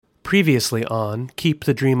Previously on Keep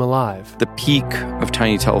the Dream Alive. The peak of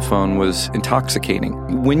Tiny Telephone was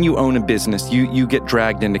intoxicating. When you own a business, you get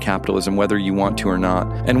dragged into capitalism, whether you want to or not.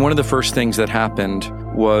 And one of the first things that happened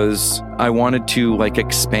was I wanted to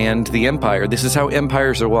expand the empire. This is how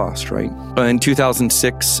empires are lost, right? In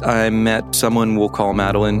 2006, I met someone we'll call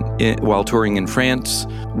Madeline while touring in France.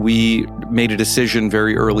 We made a decision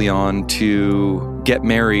very early on to get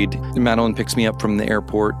married. Madeline picks me up from the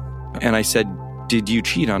airport, and I said, "Did you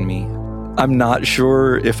cheat on me?" I'm not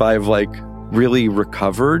sure if I've really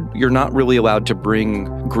recovered. You're not really allowed to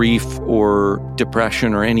bring grief or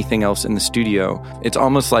depression or anything else in the studio. It's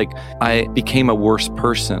almost like I became a worse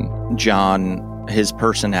person. John, his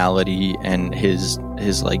personality and his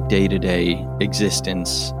day-to-day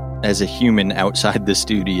existence as a human outside the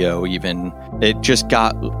studio even, it just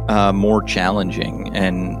got more challenging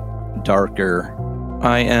and darker.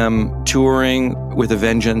 I am touring with a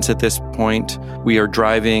vengeance at this point. We are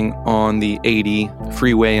driving on the 80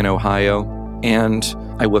 freeway in Ohio, and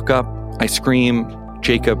I look up, I scream.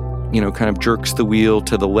 Jacob, kind of jerks the wheel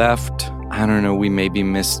to the left. I don't know, we maybe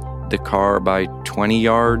missed the car by 20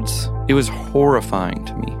 yards. It was horrifying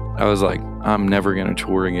to me. I was like, I'm never going to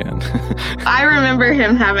tour again. I remember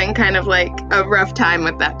him having kind of a rough time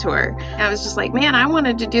with that tour. I was just like, man, I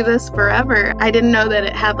wanted to do this forever. I didn't know that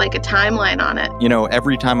it had a timeline on it.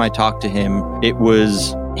 Every time I talked to him, it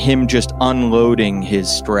was him just unloading his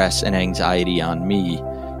stress and anxiety on me.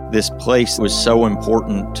 This place was so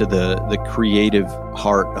important to the creative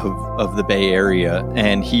heart of the Bay Area,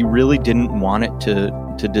 and he really didn't want it to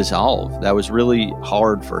dissolve. That was really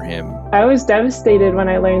hard for him. I was devastated when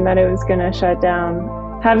I learned that it was going to shut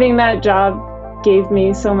down. Having that job gave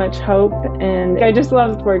me so much hope, and I just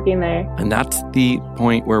loved working there. And that's the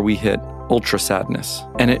point where we hit ultra sadness.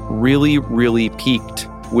 And it really, really peaked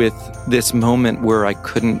with this moment where I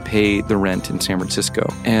couldn't pay the rent in San Francisco.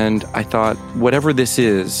 And I thought, whatever this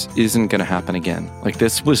isn't going to happen again.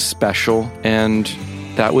 This was special, and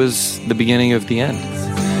that was the beginning of the end.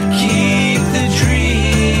 Keep the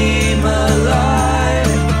dream alive.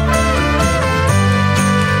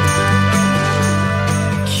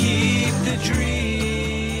 Keep the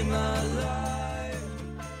dream alive.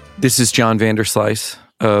 This is John Vanderslice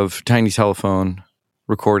of Tiny Telephone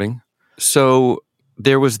recording. So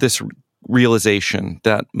there was this realization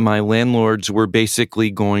that my landlords were basically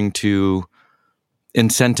going to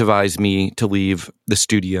incentivize me to leave the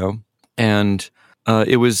studio. And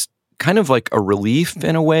it was kind of like a relief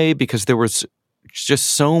in a way, because there was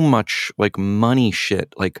just so much money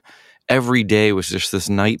shit. Every day was just this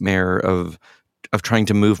nightmare of trying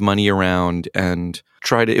to move money around and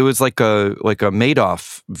it was like a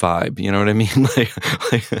Madoff vibe, you know what I mean?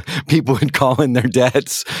 People would call in their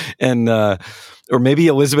debts, and or maybe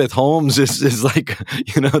Elizabeth Holmes is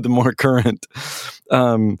the more current.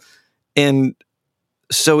 And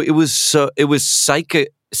so it was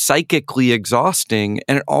psychically exhausting,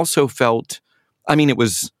 and it also felt, it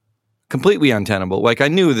was completely untenable. I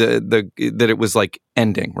knew that it was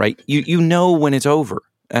ending, right? You know when it's over,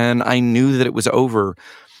 and I knew that it was over.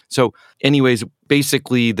 So anyways,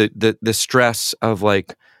 basically the stress of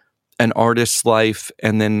an artist's life,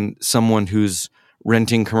 and then someone who's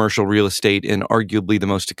renting commercial real estate in arguably the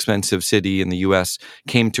most expensive city in the US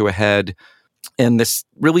came to a head. And this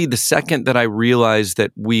really, the second that I realized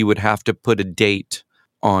that we would have to put a date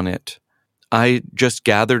on it, I just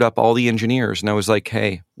gathered up all the engineers, and I was like,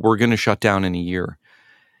 hey, we're going to shut down in a year.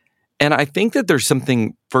 And I think that there's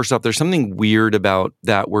something weird about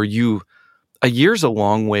that, where a year's a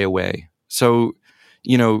long way away. So,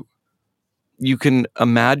 you can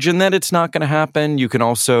imagine that it's not going to happen. You can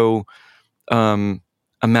also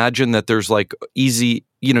imagine that there's easy,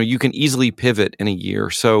 you can easily pivot in a year.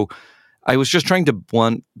 So I was just trying to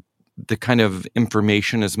blunt the kind of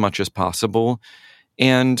information as much as possible.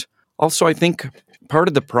 And also, I think part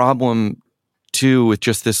of the problem too with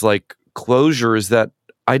just this closure is that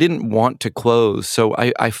I didn't want to close. So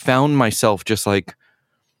I found myself just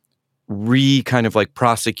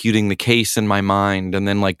prosecuting the case in my mind, and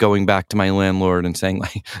then going back to my landlord and saying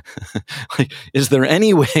is there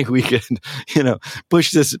any way we could,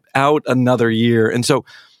 push this out another year? And so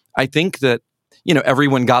I think that,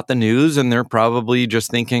 everyone got the news, and they're probably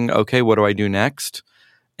just thinking, okay, what do I do next?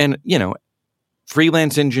 And,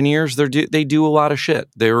 freelance engineers, they do a lot of shit.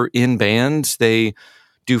 They're in bands. They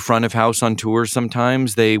do front of house on tours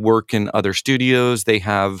sometimes. They work in other studios. They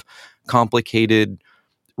have complicated,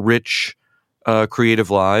 rich, creative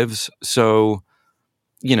lives. So,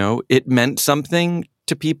 it meant something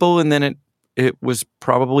to people, and then it was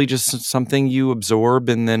probably just something you absorb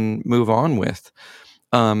and then move on with.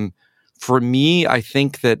 For me, I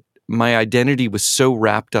think that my identity was so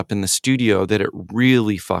wrapped up in the studio that it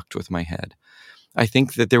really fucked with my head. I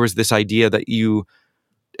think that there was this idea that you,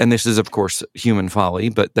 and this is of course human folly,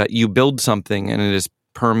 but that you build something and it is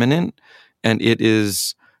permanent and it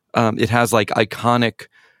is, it has like iconic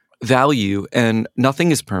value, and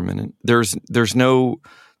nothing is permanent. There's no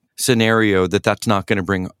scenario that that's not going to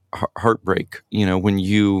bring heartbreak, you know, when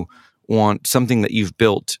you want something that you've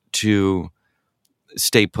built to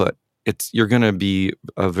stay put. You're going to be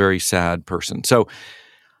a very sad person. So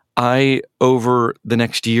over the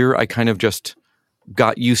next year, I kind of just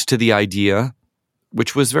got used to the idea,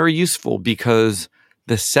 which was very useful, because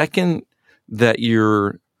the second that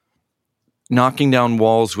you're knocking down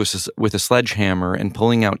walls with a sledgehammer and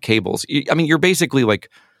pulling out cables, I mean, you're basically like,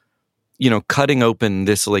 you know, cutting open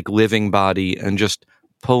this like living body and just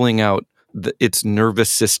pulling out its nervous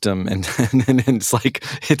system and it's like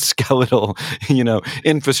its skeletal, you know,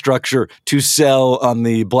 infrastructure to sell on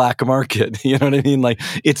the black market. You know what I mean? Like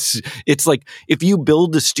it's like if you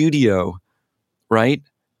build a studio, right,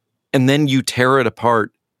 and then you tear it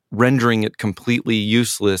apart, rendering it completely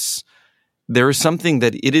useless, there is something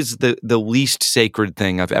that it is the least sacred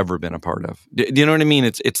thing I've ever been a part of. Do you know what I mean?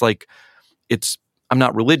 It's like, I'm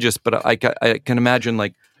not religious, but I can imagine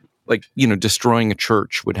like, you know, destroying a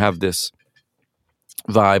church would have this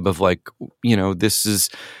vibe of like, you know, this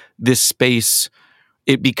space,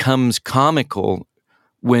 it becomes comical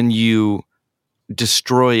when you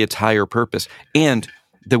destroy its higher purpose. And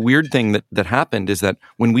the weird thing that happened is that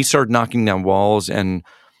when we started knocking down walls and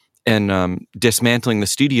dismantling the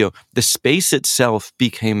studio, the space itself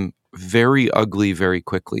became very ugly very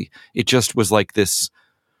quickly. It just was like this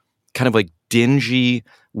kind of like dingy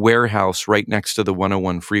warehouse right next to the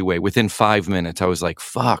 101 freeway. Within 5 minutes, I was like,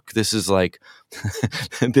 fuck, this is like,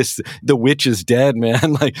 the witch is dead,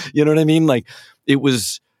 man. Like, you know what I mean? Like, it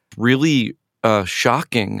was really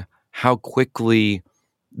shocking how quickly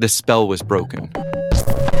the spell was broken.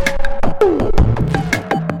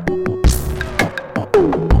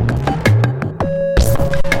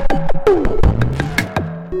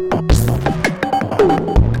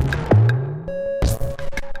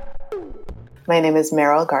 My name is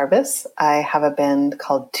Meryl Garbus. I have a band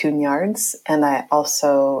called Tune Yards, and I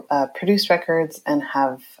also produce records and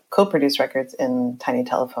have co-produced records in Tiny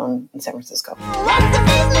Telephone in San Francisco.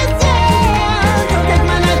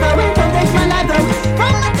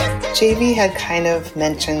 JV had kind of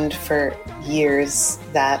mentioned for years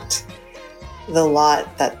that the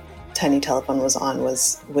lot that Tiny Telephone was on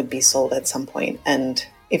would be sold at some point. And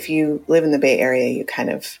if you live in the Bay Area, you kind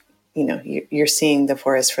of, you know, you're seeing the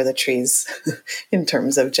forest for the trees in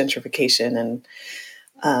terms of gentrification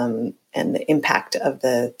and the impact of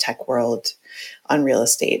the tech world on real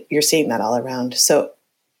estate. You're seeing that all around. So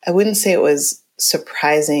I wouldn't say it was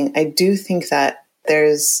surprising. I do think that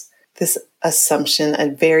there's this assumption, a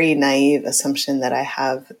very naive assumption that I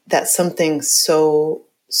have, that something so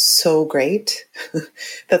great,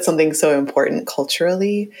 that something so important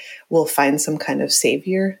culturally will find some kind of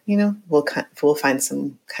savior, you know, we'll find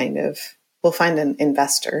an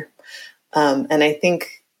investor. And I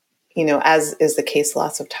think, you know, as is the case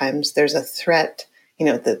lots of times, there's a threat, you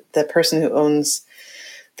know, the person who owns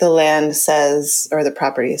the land says, or the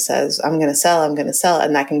property says, I'm going to sell,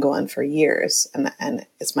 and that can go on for years. And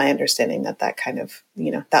it's my understanding that kind of,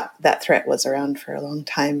 you know, that threat was around for a long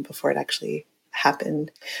time before it actually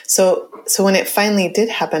happened. So when it finally did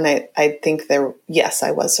happen, I think yes,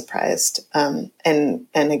 I was surprised. And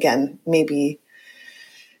again, maybe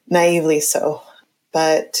naively so,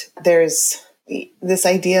 but there's this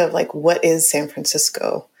idea of like, what is San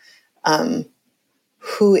Francisco?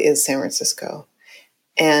 Who is San Francisco?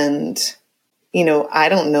 And, you know, I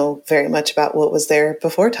don't know very much about what was there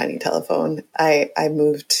before Tiny Telephone. I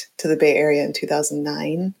moved to the Bay Area in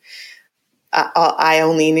 2009. I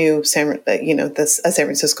only knew a San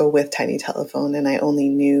Francisco with Tiny Telephone, and I only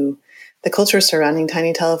knew the culture surrounding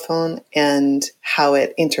Tiny Telephone and how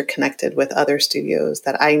it interconnected with other studios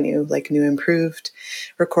that I knew, like New Improved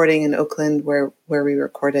recording in Oakland, where we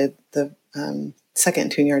recorded the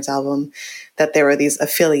second Tune Yards album, that there were these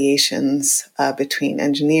affiliations between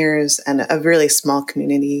engineers and a really small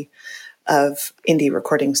community of indie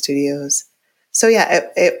recording studios. So yeah,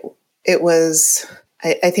 it was.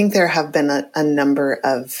 I think there have been a number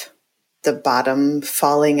of the bottom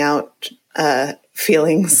falling out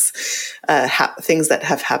feelings, things that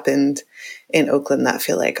have happened in Oakland that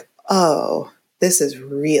feel like, oh, this is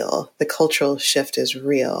real. The cultural shift is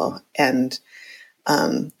real. And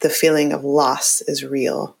the feeling of loss is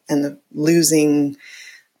real. And the losing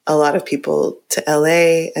a lot of people to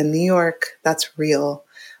LA and New York, that's real.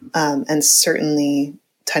 And certainly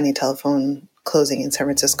Tiny Telephone closing in San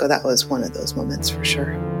Francisco, that was one of those moments for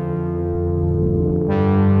sure.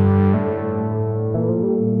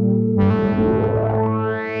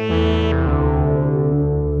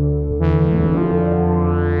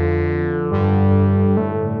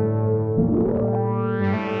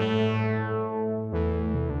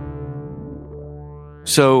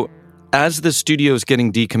 So as the studio is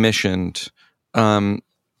getting decommissioned,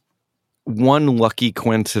 one lucky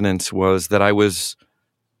coincidence was that I was,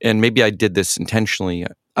 and maybe I did this intentionally,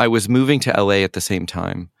 I was moving to LA at the same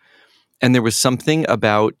time. And there was something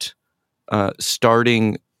about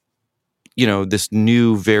starting, this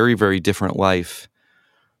new, very, very different life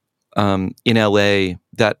in LA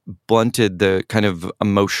that blunted the kind of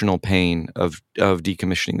emotional pain of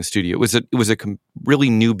decommissioning the studio. It was a really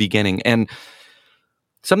new beginning. And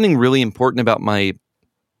something really important about my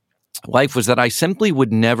life was that I simply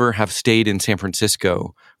would never have stayed in San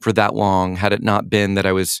Francisco for that long had it not been that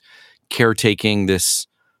I was caretaking this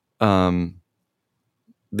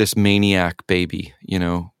this maniac baby,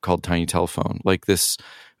 called Tiny Telephone, like this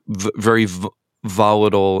very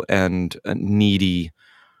volatile and needy,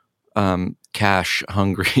 cash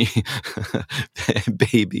hungry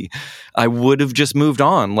baby. I would have just moved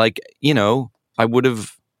on. I would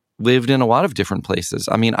have lived in a lot of different places.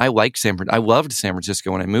 I mean, I loved San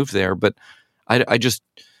Francisco when I moved there, but I just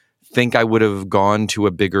think I would have gone to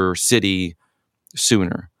a bigger city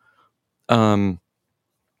sooner. And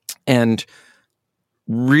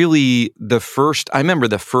really I remember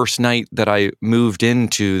the first night that I moved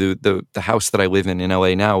into the house that I live in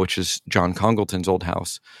LA now, which is John Congleton's old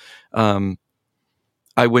house.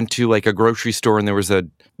 I went to like a grocery store and there was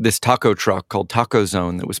this taco truck called Taco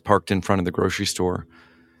Zone that was parked in front of the grocery store.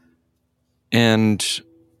 And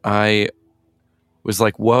I was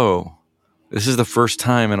like, whoa, this is the first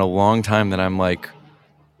time in a long time that I'm like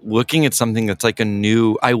looking at something that's like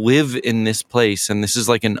I live in this place and this is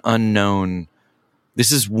like an unknown,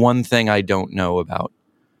 this is one thing I don't know about.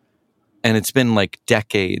 And it's been like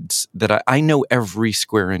decades that I know every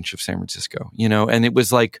square inch of San Francisco, and it was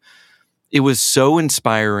so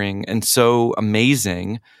inspiring and so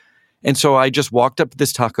amazing. And so I just walked up to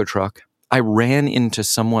this taco truck. I ran into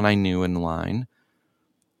someone I knew in line.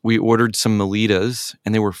 We ordered some Melitas,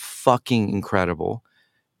 and they were fucking incredible.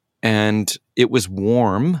 And it was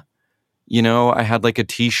warm. I had like a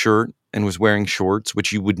t-shirt and was wearing shorts,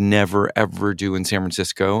 which you would never, ever do in San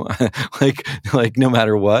Francisco, like no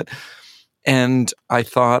matter what. And I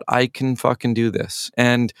thought, I can fucking do this.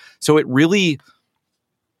 And so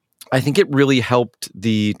I think it really helped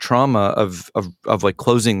the trauma of like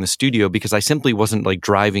closing the studio, because I simply wasn't like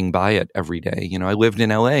driving by it every day. I lived in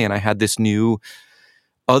LA and I had this new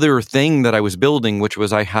other thing that I was building, which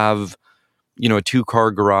was I have, a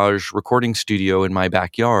 2-car garage recording studio in my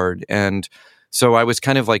backyard. And so I was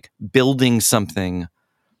kind of like building something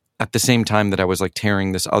at the same time that I was like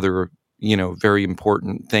tearing this other, very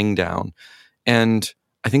important thing down. And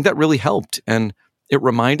I think that really helped. And it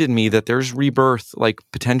reminded me that there's rebirth, like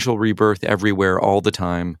potential rebirth everywhere all the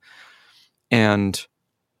time. And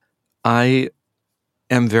I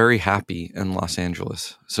am very happy in Los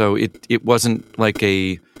Angeles. So it wasn't like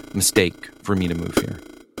a mistake for me to move here.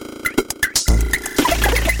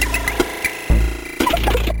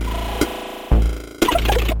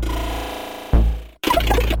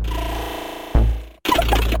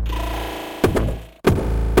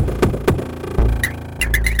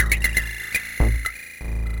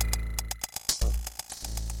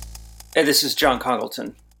 Hey, this is John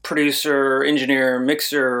Congleton, producer, engineer,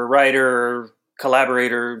 mixer, writer,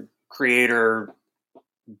 collaborator, creator,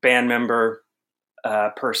 band member,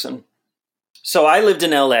 person. So I lived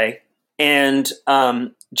in LA, and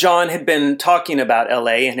John had been talking about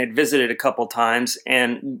LA and had visited a couple times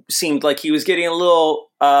and seemed like he was getting a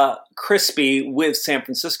little crispy with San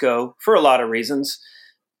Francisco for a lot of reasons.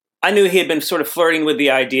 I knew he had been sort of flirting with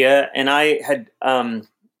the idea, and I had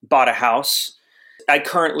bought a house. I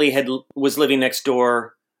currently was living next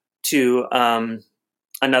door to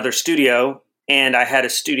another studio, and I had a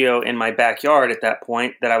studio in my backyard at that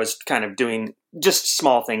point that I was kind of doing just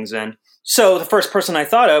small things in. So the first person I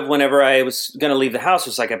thought of whenever I was going to leave the house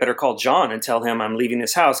was like, I better call John and tell him I'm leaving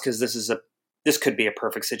this house because this could be a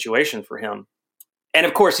perfect situation for him. And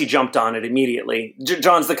of course, he jumped on it immediately.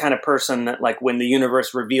 John's the kind of person that, like, when the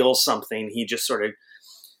universe reveals something, he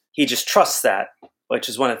just trusts that, which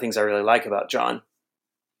is one of the things I really like about John.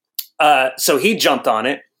 So he jumped on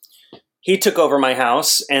it. He took over my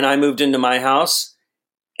house, and I moved into my house.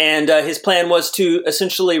 And his plan was to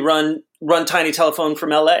essentially run Tiny Telephone from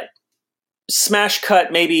LA. Smash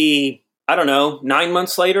cut maybe, 9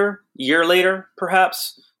 months later, a year later,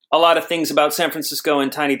 perhaps. A lot of things about San Francisco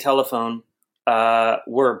and Tiny Telephone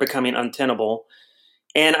were becoming untenable.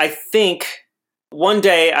 And I think one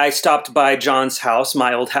day I stopped by John's house,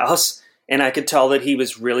 my old house, and I could tell that he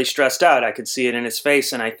was really stressed out. I could see it in his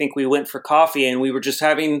face. And I think we went for coffee and we were just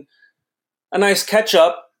having a nice catch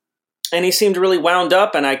up. And he seemed really wound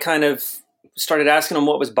up. And I kind of started asking him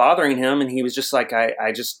what was bothering him. And he was just like,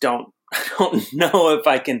 I just don't know if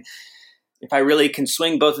I really can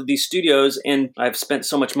swing both of these studios. And I've spent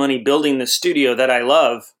so much money building this studio that I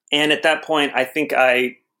love. And at that point, I think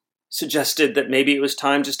I suggested that maybe it was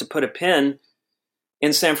time just to put a pin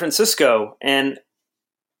in San Francisco. And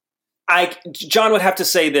John would have to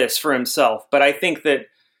say this for himself, but I think that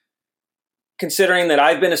considering that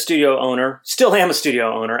I've been a studio owner, still am a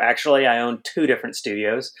studio owner, actually, I own 2 different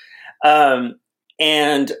studios,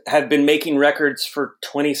 and have been making records for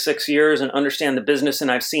 26 years and understand the business,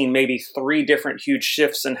 and I've seen maybe 3 different huge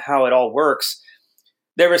shifts in how it all works.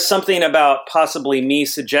 There was something about possibly me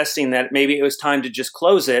suggesting that maybe it was time to just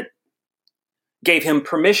close it, gave him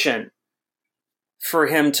permission for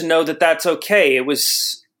him to know that that's okay. It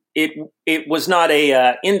was not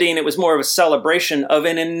a ending. It was more of a celebration of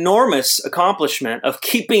an enormous accomplishment of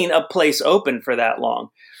keeping a place open for that long.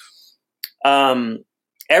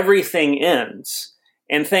 Everything ends,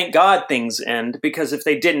 and thank God things end, because if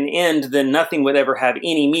they didn't end, then nothing would ever have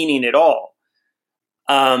any meaning at all.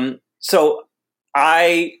 So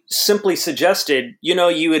I simply suggested,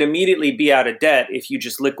 you would immediately be out of debt if you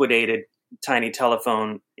just liquidated Tiny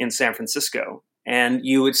Telephone in San Francisco, and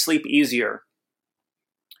you would sleep easier.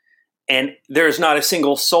 And there's not a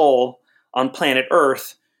single soul on planet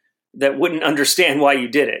Earth that wouldn't understand why you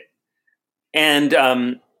did it. And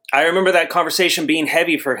I remember that conversation being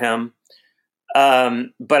heavy for him.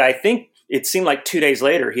 But I think it seemed like 2 days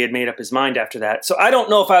later he had made up his mind after that. So I don't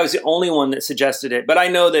know if I was the only one that suggested it, but I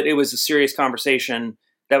know that it was a serious conversation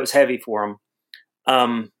that was heavy for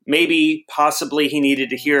him. Maybe, possibly he needed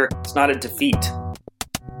to hear it's not a defeat.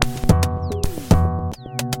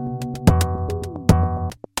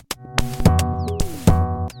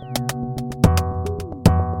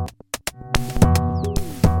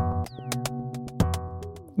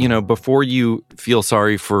 Before you feel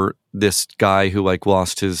sorry for this guy who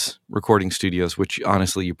lost his recording studios, which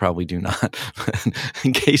honestly you probably do not,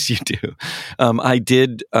 in case you do, I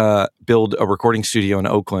did build a recording studio in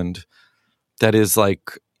Oakland that is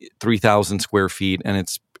 3,000 square feet, and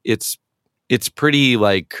it's pretty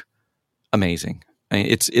amazing. I mean,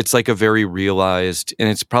 it's a very realized, and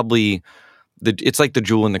it's probably it's like the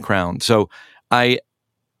jewel in the crown. So I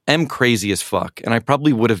am crazy as fuck, and I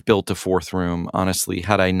probably would have built a 4th room, honestly,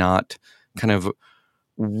 had I not kind of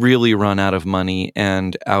really run out of money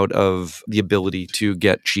and out of the ability to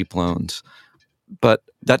get cheap loans. But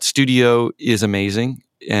that studio is amazing,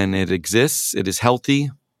 and it exists. It is healthy.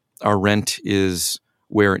 Our rent is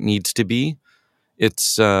where it needs to be.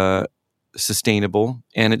 It's sustainable,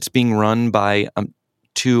 and it's being run by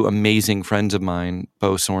 2 amazing friends of mine,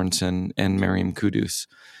 Bo Sorensen and Miriam Kudus.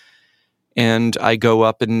 And I go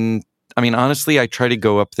up and, honestly, I try to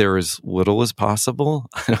go up there as little as possible.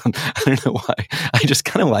 I don't know why. I just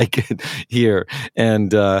kind of like it here.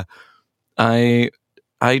 And I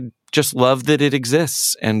just love that it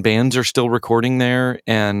exists, and bands are still recording there.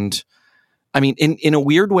 And in a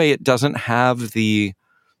weird way, it doesn't have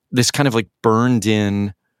this kind of burned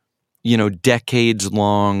in, decades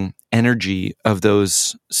long energy of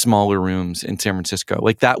those smaller rooms in San Francisco.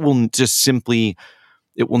 That will just simply...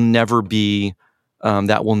 It will never be,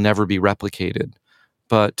 that will never be replicated.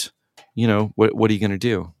 But, what are you going to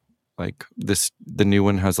do? The new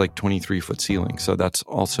one has 23-foot ceiling. So that's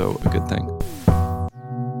also a good thing.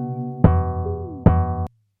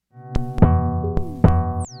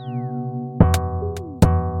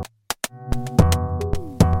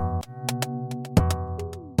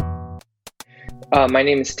 My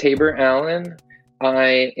name is Tabor Allen.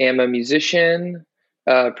 I am a musician,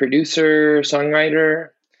 producer, songwriter.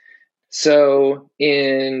 So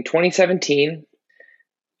in 2017,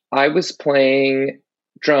 I was playing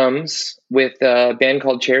drums with a band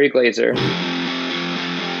called Cherry Glazer.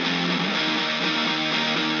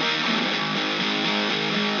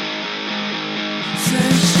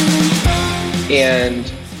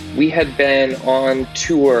 And we had been on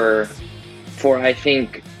tour for, I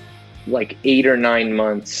think, 8 or 9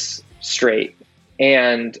 months straight.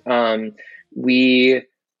 And we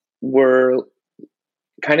were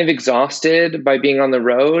kind of exhausted by being on the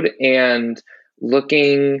road and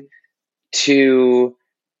looking to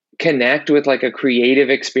connect with a creative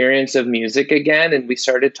experience of music again. And we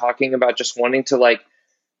started talking about just wanting to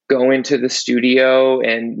go into the studio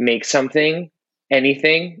and make something,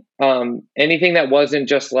 anything that wasn't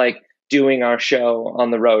just doing our show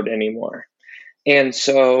on the road anymore. And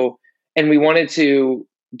so, and we wanted to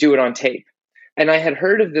do it on tape. And I had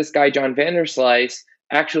heard of this guy, John Vanderslice,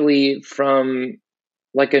 actually from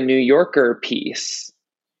like a New Yorker piece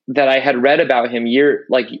that I had read about him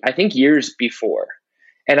I think years before.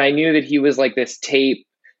 And I knew that he was like this tape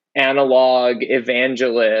analog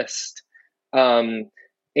evangelist,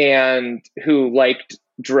 and who liked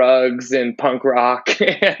drugs and punk rock.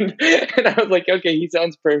 And I was like, okay, he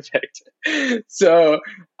sounds perfect. So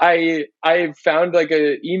I found like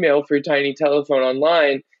an email for Tiny Telephone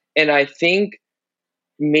online. And I think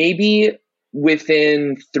maybe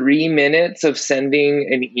within 3 minutes of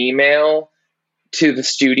sending an email to the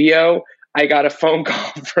studio, I got a phone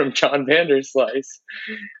call from John Vanderslice,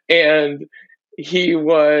 and he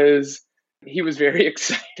was very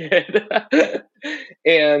excited.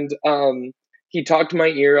 And he talked my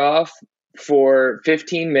ear off for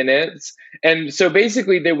 15 minutes. And so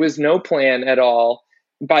basically there was no plan at all.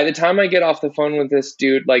 By the time I get off the phone with this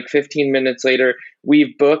dude, like 15 minutes later,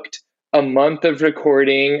 we've booked a month of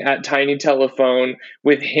recording at Tiny Telephone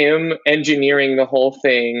with him engineering the whole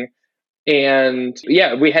thing. And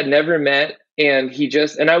yeah, we had never met. And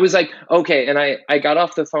I was like, okay. And I got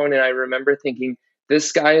off the phone and I remember thinking,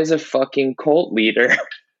 this guy is a fucking cult leader.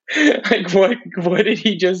 Like, what did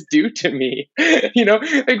he just do to me?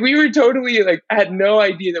 Like we were totally like, I had no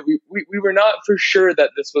idea that we were not for sure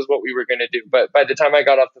that this was what we were going to do. But by the time I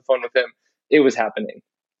got off the phone with him, it was happening.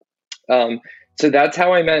 So that's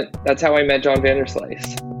how I met John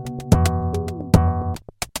Vanderslice.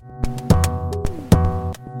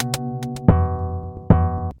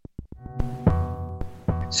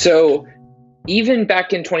 So even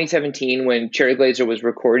back in 2017, when Cherry Glazerr was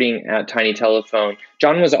recording at Tiny Telephone,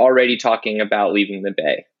 John was already talking about leaving the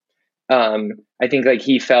Bay. I think like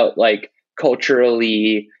he felt like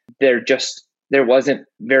culturally there wasn't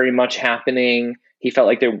very much happening. He felt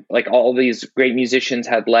like all these great musicians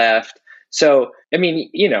had left. So, I mean,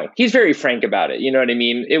 he's very frank about it. You know what I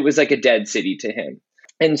mean? It was like a dead city to him.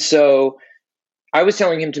 And so I was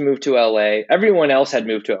telling him to move to LA. Everyone else had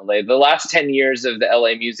moved to LA. The last 10 years of the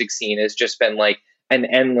LA music scene has just been like an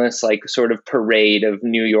endless, like sort of parade of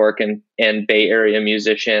New York and Bay Area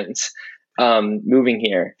musicians moving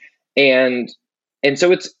here. And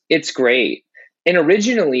so it's great. And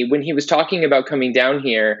originally when he was talking about coming down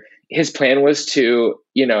here, his plan was to,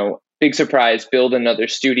 big surprise, build another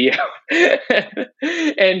studio.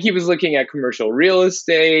 And he was looking at commercial real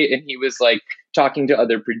estate, and he was like talking to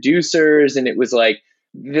other producers, and it was like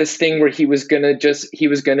this thing where he was gonna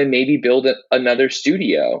maybe build another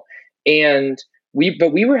studio. And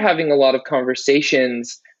we were having a lot of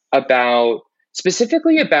conversations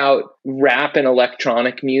specifically about rap and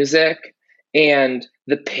electronic music and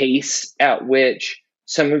the pace at which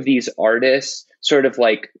some of these artists sort of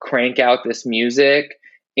like crank out this music,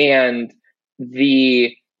 and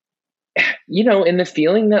and the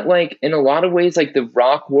feeling that like in a lot of ways, like the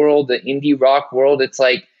rock world, the indie rock world, it's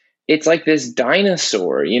like this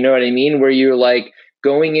dinosaur, you know what I mean? Where you're like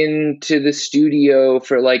going into the studio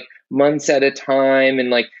for like months at a time and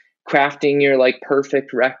like crafting your like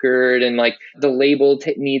perfect record, and like the label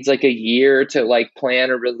needs like a year to like plan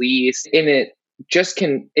a release, and it just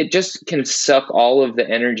can suck all of the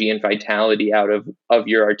energy and vitality out of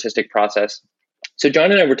your artistic process. So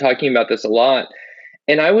John and I were talking about this a lot,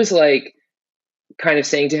 and I was like kind of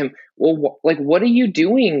saying to him, well, what are you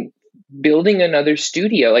doing building another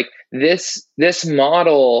studio? Like this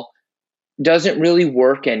model doesn't really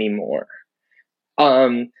work anymore.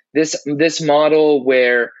 This model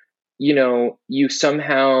where, you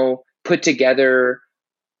somehow put together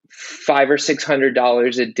 $500 or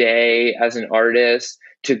 $600 a day as an artist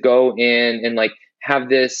to go in and like have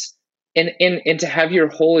this and to have your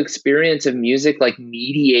whole experience of music like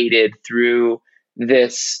mediated through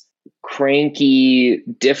this cranky,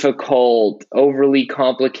 difficult, overly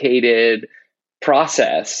complicated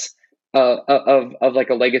process of like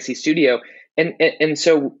a legacy studio. And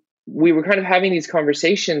so we were kind of having these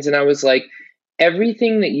conversations, and I was like,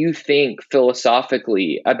 everything that you think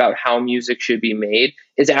philosophically about how music should be made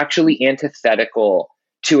is actually antithetical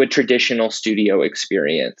to a traditional studio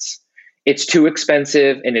experience. It's too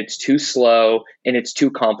expensive, and it's too slow, and it's too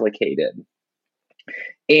complicated.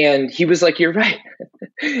 And he was like, you're right.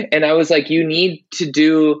 And I was like, you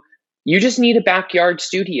just need a backyard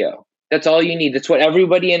studio. That's all you need. That's what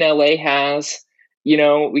everybody in LA has.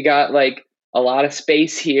 We got like a lot of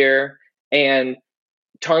space here, and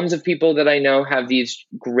tons of people that I know have these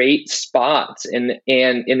great spots in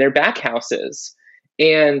their back houses,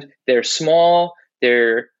 and they're small,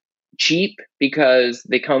 they're cheap because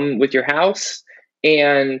they come with your house,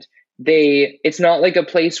 and it's not like a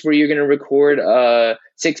place where you're going to record a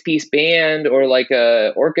 6-piece band or like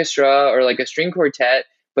a orchestra or like a string quartet,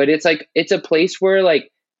 but it's a place where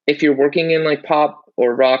like if you're working in like pop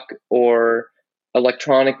or rock or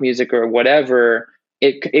electronic music or whatever,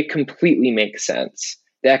 it completely makes sense.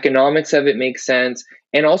 The economics of it makes sense,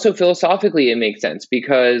 and also philosophically it makes sense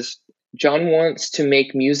because John wants to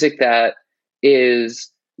make music that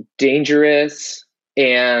is dangerous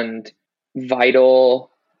and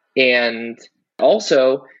vital. And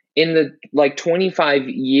also in the like 25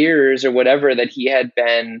 years or whatever that he had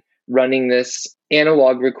been running this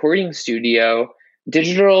analog recording studio,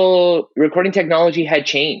 digital recording technology had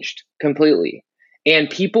changed completely. And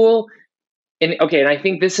I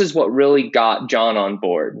think this is what really got John on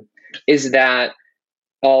board, is that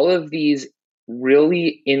all of these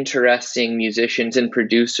really interesting musicians and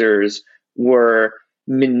producers were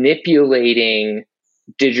manipulating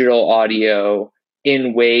digital audio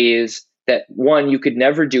in ways that, one, you could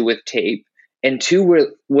never do with tape, and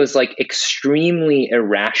two, was like extremely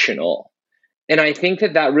irrational. And I think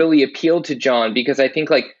that really appealed to John, because I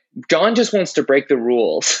think like John just wants to break the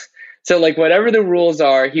rules. So like whatever the rules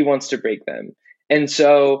are, he wants to break them. And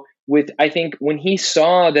so I think when he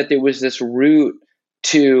saw that there was this route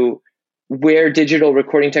to where digital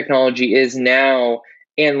recording technology is now,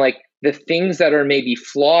 and like the things that are maybe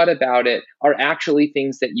flawed about it are actually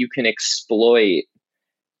things that you can exploit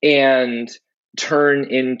and turn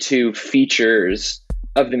into features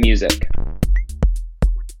of the music.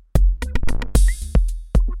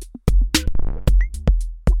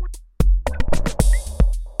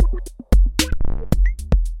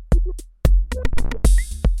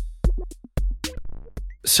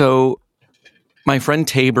 So my friend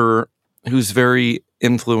Tabor, who's very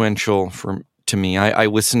influential to me, I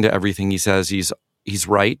listen to everything he says. He's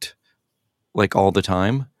right, like all the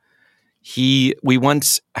time. We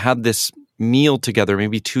once had this meal together,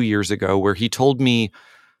 maybe 2 years ago, where he told me,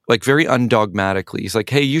 like very undogmatically, he's like,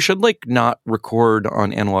 hey, you should like not record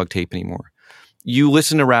on analog tape anymore. You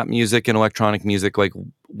listen to rap music and electronic music like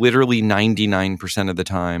literally 99% of the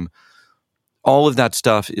time. All of that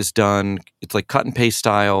stuff is done. It's like cut and paste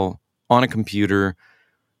style on a computer.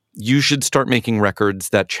 You should start making records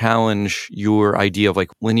that challenge your idea of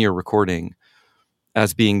like linear recording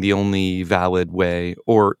as being the only valid way,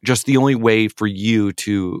 or just the only way for you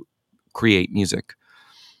to create music.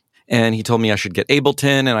 And he told me I should get Ableton,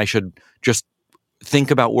 and I should just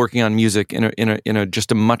think about working on music in a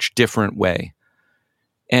just a much different way.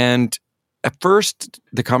 And at first,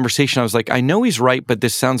 the conversation, I was like, I know he's right, but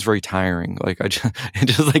this sounds very tiring. Like it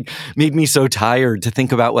just like made me so tired to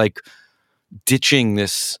think about like ditching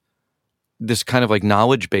this kind of like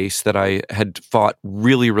knowledge base that I had fought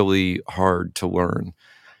really, really hard to learn.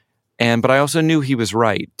 But I also knew he was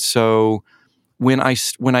right. So when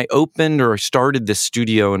I opened or started this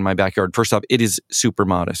studio in my backyard, first off, it is super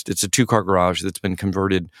modest. It's a 2-car garage that's been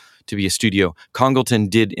converted to be a studio. Congleton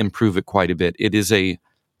did improve it quite a bit. It is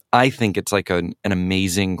I think it's like an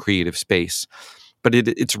amazing creative space, but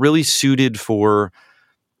it's really suited for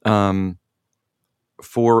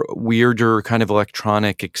weirder kind of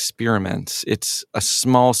electronic experiments. It's a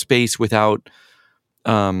small space without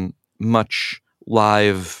much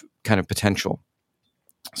live kind of potential.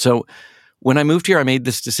 So when I moved here, I made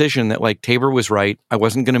this decision that like Tabor was right. I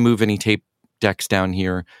wasn't going to move any tape decks down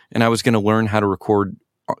here, and I was going to learn how to record,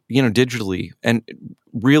 digitally, and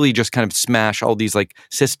really just kind of smash all these like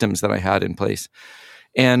systems that I had in place.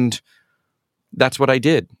 And that's what I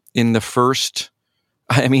did in the first.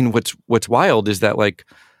 I mean, what's wild is that like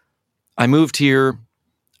I moved here,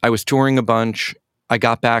 I was touring a bunch. I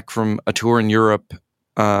got back from a tour in Europe,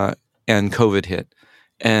 and COVID hit.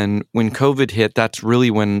 And when COVID hit, that's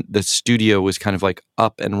really when the studio was kind of like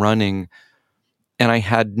up and running, and I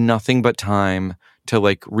had nothing but time to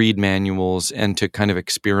like read manuals and to kind of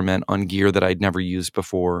experiment on gear that I'd never used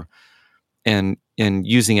before, and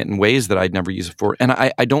using it in ways that I'd never used before. And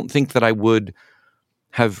I don't think that I would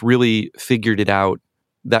have really figured it out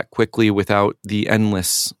that quickly without the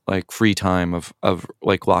endless like free time of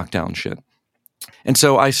like lockdown shit. And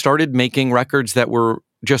so I started making records that were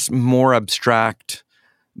just more abstract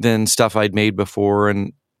than stuff I'd made before,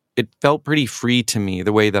 and it felt pretty free to me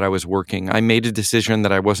the way that I was working. I made a decision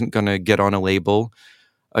that I wasn't going to get on a label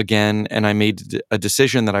again, and I made a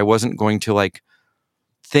decision that I wasn't going to like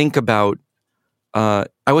think about. I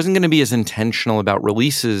wasn't going to be as intentional about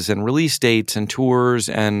releases and release dates and tours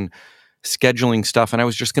and scheduling stuff, and I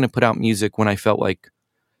was just going to put out music when I felt like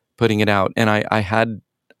putting it out. And I had,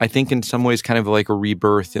 I think, in some ways, kind of like a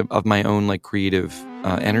rebirth of my own like creative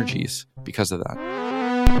energies because of that.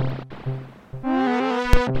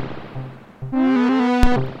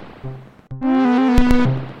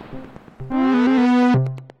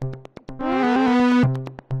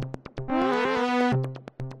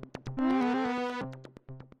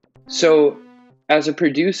 So as a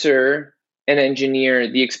producer and engineer,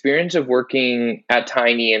 the experience of working at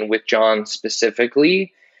Tiny and with John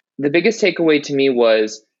specifically, the biggest takeaway to me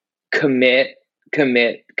was commit,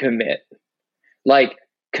 commit, commit. Like,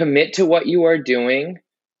 commit to what you are doing,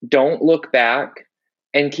 don't look back,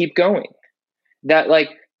 and keep going. That, like,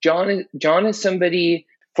 John is somebody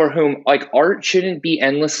for whom, like, art shouldn't be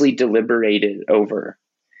endlessly deliberated over.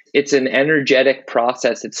 It's an energetic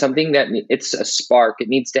process. It's something that it's a spark. It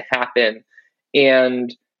needs to happen.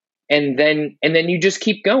 And then you just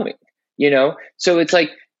keep going, So it's like,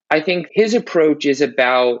 I think his approach is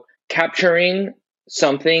about capturing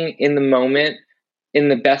something in the moment in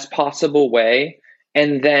the best possible way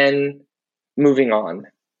and then moving on.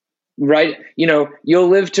 Right? You'll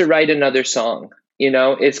live to write another song.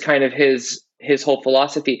 It's kind of his whole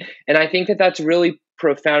philosophy. And I think that that's really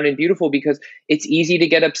profound and beautiful because it's easy to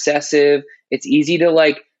get obsessive. It's easy to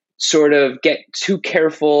like sort of get too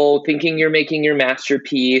careful, thinking you're making your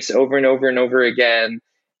masterpiece over and over and over again.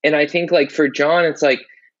 And I think like for John, it's like,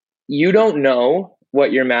 you don't know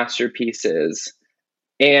what your masterpiece is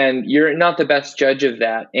and you're not the best judge of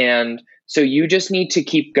that. And so you just need to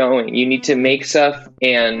keep going. You need to make stuff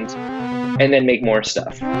and then make more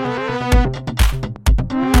stuff.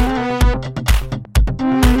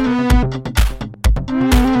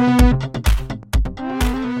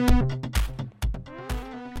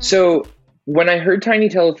 So when I heard Tiny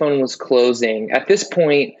Telephone was closing, at this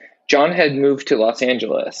point, John had moved to Los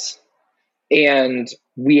Angeles and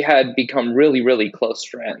we had become really, really close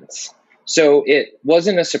friends. So it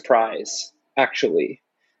wasn't a surprise, actually,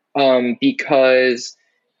 because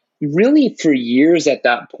really for years at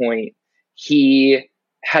that point, he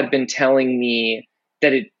had been telling me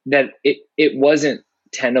that it wasn't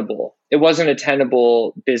tenable. It wasn't a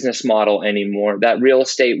tenable business model anymore. That real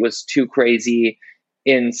estate was too crazy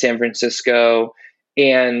in San Francisco.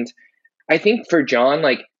 And I think for John,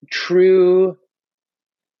 like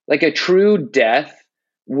a true death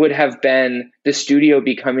would have been the studio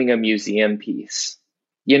becoming a museum piece.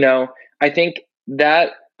 I think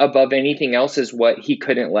that above anything else is what he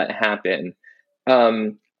couldn't let happen.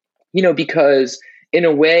 Because in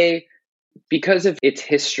a way, because of its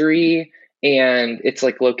history and its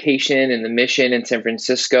like location and the mission in San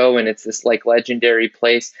Francisco, and it's this like legendary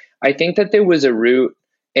place, I think that there was a route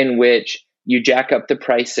in which you jack up the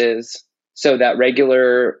prices so that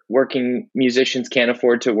regular working musicians can't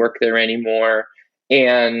afford to work there anymore.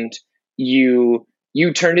 And you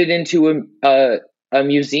turned it into a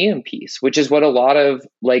museum piece, which is what a lot of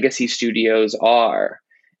legacy studios are.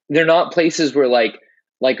 They're not places where like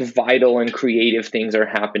vital and creative things are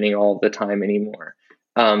happening all the time anymore,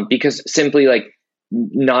 because simply like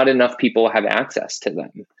not enough people have access to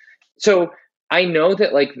them. So I know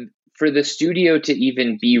that like for the studio to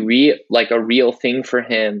even be like a real thing for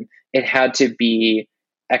him, it had to be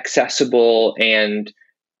accessible and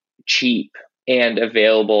cheap and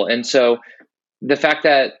available. And so the fact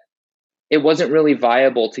that it wasn't really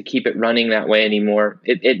viable to keep it running that way anymore,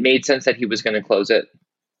 it made sense that he was going to close it.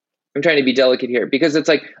 I'm trying to be delicate here because it's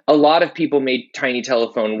like a lot of people made Tiny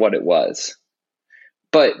Telephone what it was.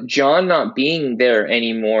 But John not being there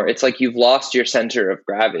anymore, it's like you've lost your center of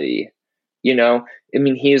gravity. I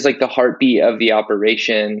mean, he is like the heartbeat of the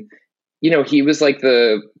operation. He was like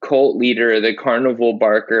the cult leader, the carnival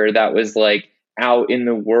barker that was like out in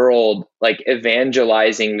the world, like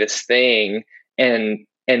evangelizing this thing and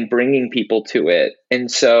bringing people to it. And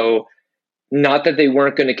so not that they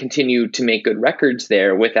weren't going to continue to make good records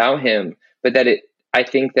there without him, but that I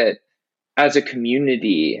think that as a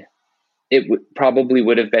community, it probably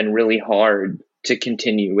would have been really hard to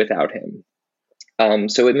continue without him.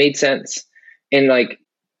 So it made sense. And like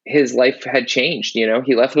his life had changed, he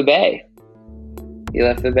left the Bay.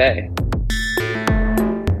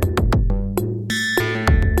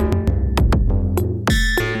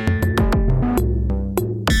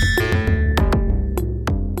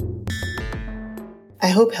 I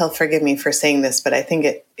hope he'll forgive me for saying this, but I think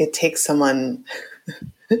it takes someone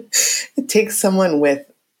it takes someone with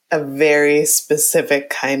a very specific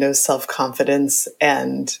kind of self-confidence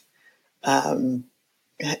and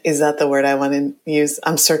is that the word I want to use?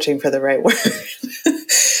 I'm searching for the right word.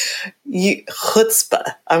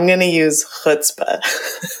 Chutzpah. I'm going to use chutzpah.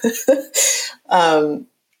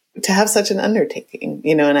 To have such an undertaking,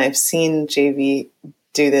 and I've seen JV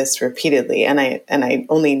do this repeatedly, and I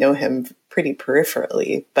only know him pretty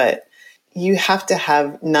peripherally, but you have to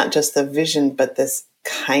have not just the vision, but this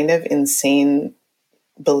kind of insane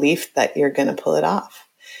belief that you're going to pull it off,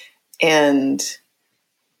 and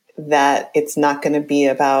that it's not going to be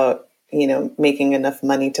about making enough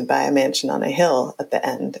money to buy a mansion on a hill at the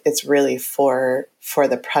end. It's really for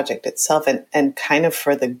the project itself and kind of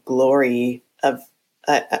for the glory of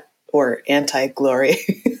or anti-glory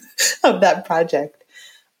of that project.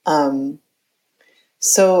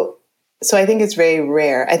 So I think it's very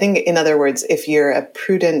rare. I think, in other words, if you're a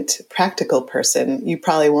prudent, practical person, you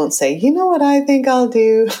probably won't say, you know what I think I'll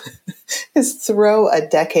do is throw a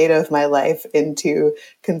decade of my life into,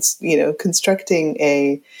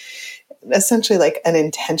 constructing essentially like an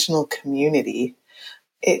intentional community.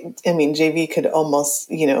 JV could almost,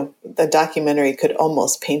 the documentary could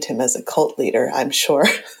almost paint him as a cult leader, I'm sure,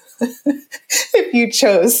 if you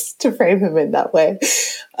chose to frame him in that way.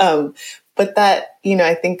 But that,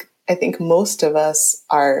 I think most of us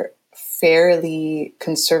are fairly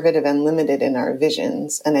conservative and limited in our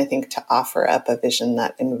visions. And I think to offer up a vision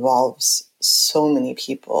that involves so many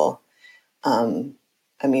people,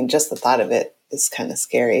 just the thought of it is kind of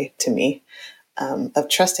scary to me, of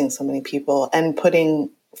trusting so many people and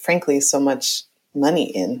putting, frankly, so much money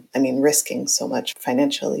in. Risking so much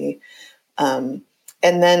financially. And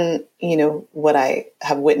then, what I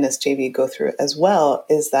have witnessed JV go through as well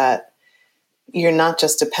is that you're not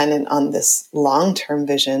just dependent on this long-term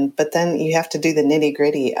vision, but then you have to do the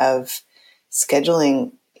nitty-gritty of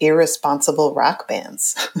scheduling irresponsible rock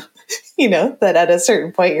bands. That at a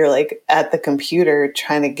certain point you're like at the computer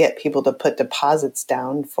trying to get people to put deposits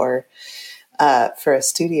down for a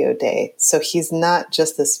studio day. So he's not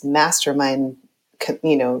just this mastermind,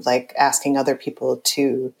 like asking other people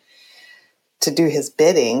to do his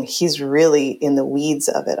bidding. He's really in the weeds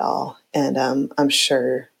of it all. And I'm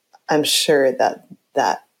sure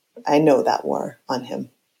that I know that wore on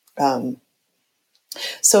him.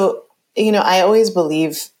 So, I always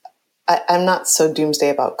believe I'm not so doomsday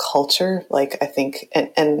about culture. Like I think,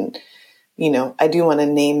 and I do want to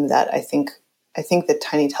name that. I think the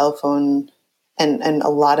Tiny Telephone and a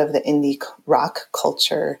lot of the indie rock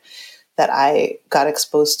culture that I got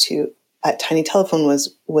exposed to at Tiny Telephone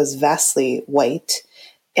was vastly white.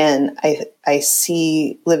 And I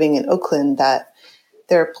see, living in Oakland, that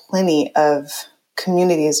there are plenty of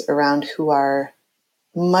communities around who have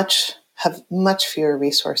much fewer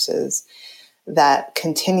resources that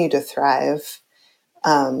continue to thrive,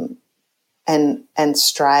 and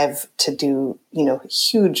strive to do,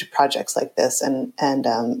 huge projects like this and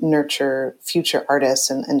nurture future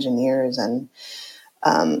artists and engineers. And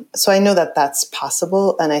so I know that that's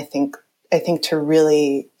possible. And I think to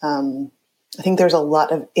really, I think there's a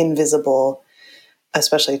lot of invisible,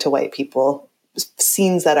 especially to white people,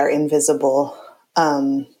 scenes that are invisible,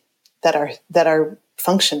 that are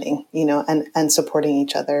functioning, and supporting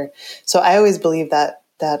each other. So I always believe that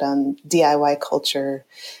DIY culture,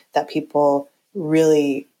 that people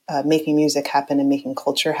really making music happen and making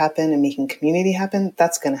culture happen and making community happen,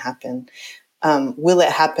 that's going to happen. Will it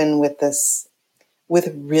happen with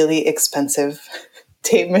really expensive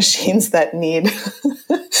tape machines that need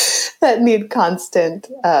constant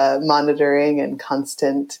monitoring and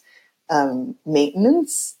constant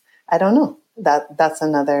maintenance? I don't know. That's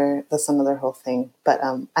another whole thing. But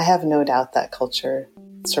I have no doubt that culture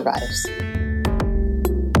survives.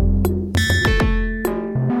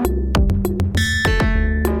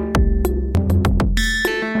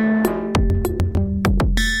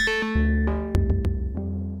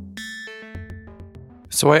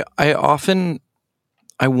 So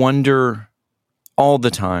I wonder all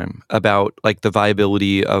the time about like the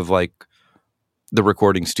viability of like the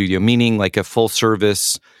recording studio, meaning like a full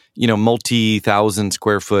service, multi-thousand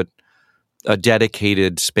square foot, a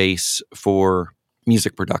dedicated space for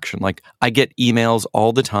music production. Like I get emails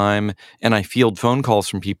all the time and I field phone calls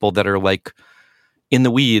from people that are like in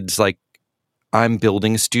the weeds, like, I'm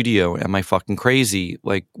building a studio. Am I fucking crazy?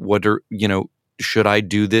 Like, should I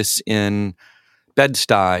do this in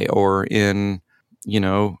Bed-Stuy or in,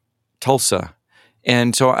 Tulsa?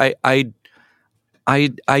 And so I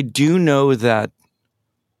do know that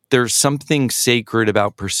there's something sacred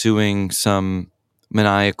about pursuing some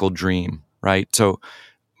maniacal dream, right? So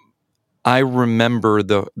I remember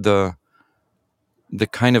the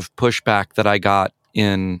kind of pushback that I got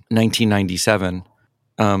in 1997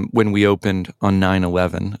 when we opened on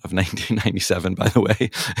 9/11 of 1997. By the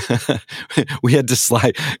way, we had to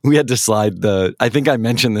slide the. I think I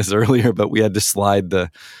mentioned this earlier, but we had to slide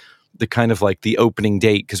the kind of like the opening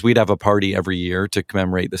date because we'd have a party every year to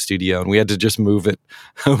commemorate the studio and we had to just move it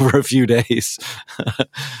over a few days.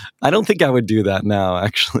 I don't think I would do that now,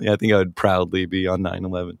 actually. I think I would proudly be on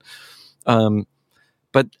 9/11.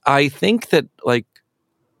 But I think that like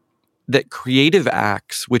that creative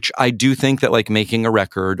acts, which I do think that like making a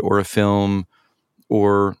record or a film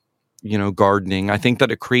or gardening. I think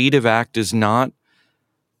that a creative act is not,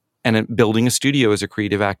 and building a studio is a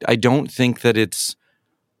creative act. I don't think that it's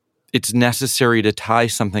necessary to tie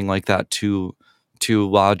something like that to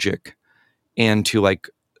logic and to like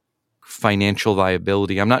financial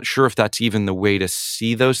viability. I'm not sure if that's even the way to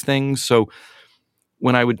see those things. So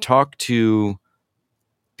when I would talk to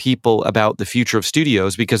people about the future of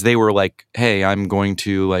studios, because they were like, hey, I'm going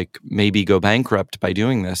to like maybe go bankrupt by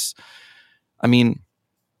doing this. I mean,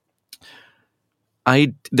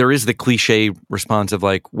 there is the cliche response of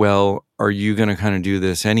like, well, are you going to kind of do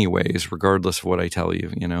this anyways, regardless of what I tell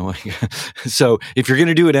you, So if you're going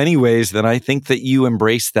to do it anyways, then I think that you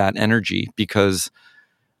embrace that energy, because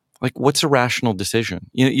like, what's a rational decision?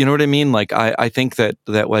 You know what I mean? Like, I think that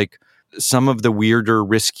like some of the weirder,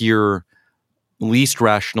 riskier, least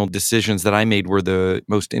rational decisions that I made were the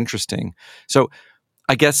most interesting. So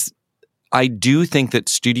I guess I do think that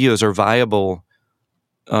studios are viable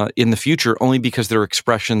in the future, only because they're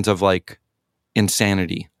expressions of like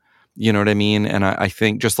insanity. You know what I mean? And I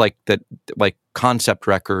think just like that, like concept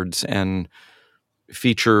records and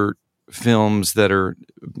feature films that are,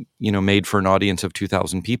 made for an audience of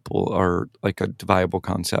 2,000 people are like a viable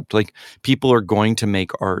concept. Like, people are going to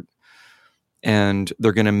make art, and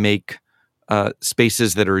they're going to make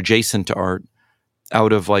spaces that are adjacent to art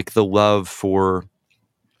out of like the love for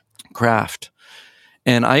craft.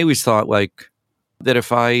 And I always thought like that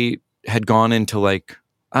if I had gone into like,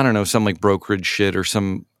 I don't know, some like brokerage shit or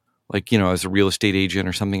some like, as a real estate agent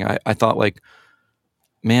or something, I thought like,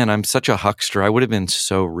 man, I'm such a huckster. I would have been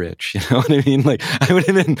so rich. You know what I mean? Like, I would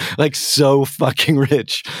have been like so fucking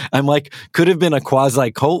rich. I'm like, could have been a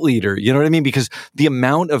quasi cult leader. You know what I mean? Because the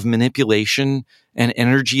amount of manipulation and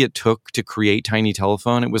energy it took to create Tiny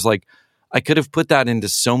Telephone, it was like, I could have put that into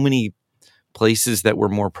so many places that were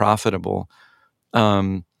more profitable.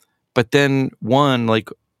 But then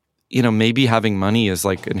maybe having money is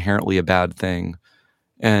like inherently a bad thing,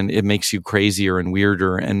 and it makes you crazier and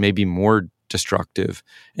weirder and maybe more destructive,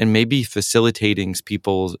 and maybe facilitating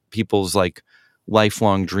people's like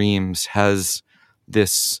lifelong dreams has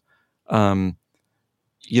this,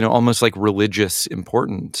 almost like religious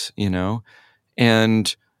importance,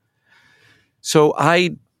 and so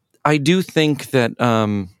I do think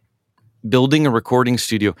that building a recording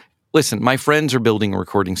studio. Listen, my friends are building a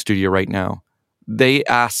recording studio right now. They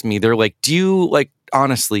ask me, they're like,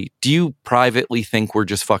 honestly, do you privately think we're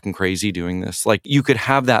just fucking crazy doing this? Like, you could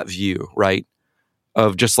have that view, right?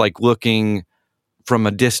 Of just like looking from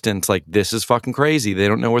a distance, like, this is fucking crazy. They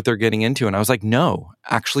don't know what they're getting into. And I was like, no,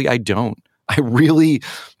 actually, I don't. I believe,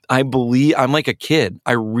 I'm like a kid.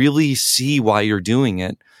 I really see why you're doing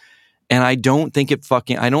it. And I don't think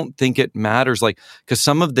it matters. Like, because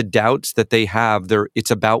some of the doubts that they have,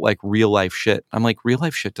 it's about like real life shit. I'm like, real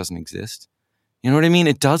life shit doesn't exist. You know what I mean?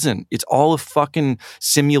 It doesn't. It's all a fucking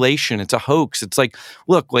simulation. It's a hoax. It's like,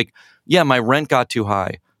 look, like, yeah, my rent got too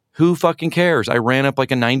high. Who fucking cares? I ran up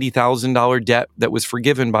like a $90,000 debt that was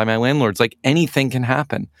forgiven by my landlords. Like, anything can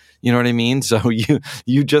happen. You know what I mean? So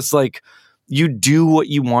you just like, you do what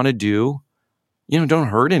you want to do. Don't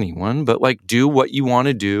hurt anyone, but like, do what you want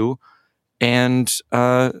to do. And,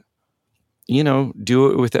 do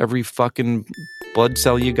it with every fucking blood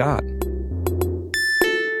cell you got.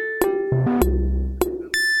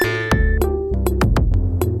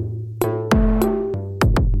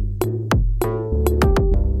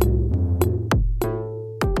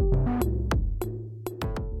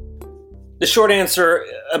 The short answer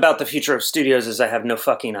about the future of studios is I have no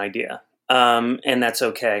fucking idea. And that's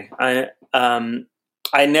okay.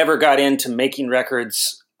 I never got into making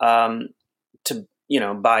records to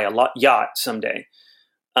buy a yacht someday.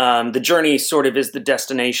 The journey sort of is the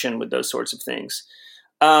destination with those sorts of things.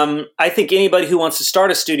 I think anybody who wants to start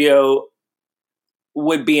a studio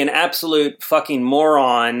would be an absolute fucking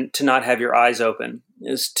moron to not have your eyes open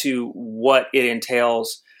as to what it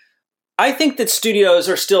entails. I think that studios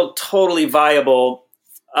are still totally viable,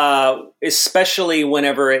 especially when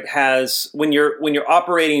you're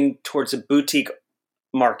operating towards a boutique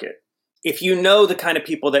market. If you know the kind of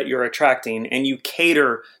people that you're attracting and you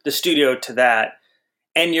cater the studio to that,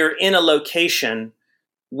 and you're in a location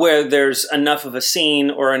where there's enough of a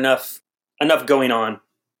scene or enough going on,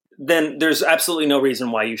 then there's absolutely no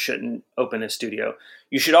reason why you shouldn't open a studio.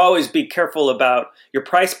 You should always be careful about your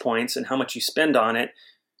price points and how much you spend on it.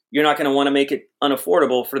 You're not going to want to make it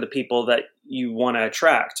unaffordable for the people that you want to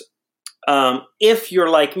attract. If you're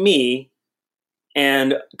like me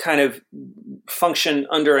and kind of function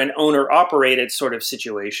under an owner-operated sort of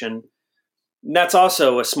situation, that's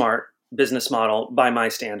also a smart business model by my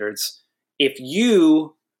standards. If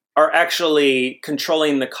you are actually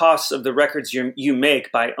controlling the costs of the records you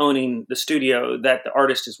make by owning the studio that the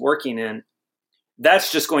artist is working in,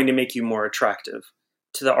 that's just going to make you more attractive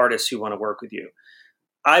to the artists who want to work with you.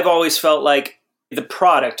 I've always felt like the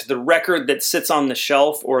product, the record that sits on the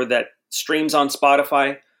shelf or that streams on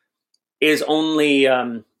Spotify is only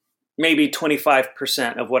maybe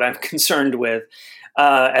 25% of what I'm concerned with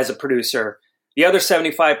as a producer. The other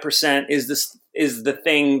 75% is the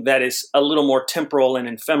thing that is a little more temporal and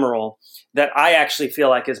ephemeral that I actually feel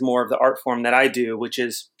like is more of the art form that I do, which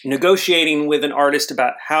is negotiating with an artist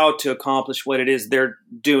about how to accomplish what it is they're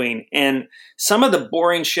doing. And some of the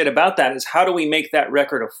boring shit about that is, how do we make that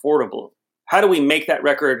record affordable? How do we make that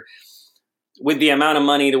record with the amount of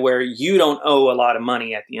money to where you don't owe a lot of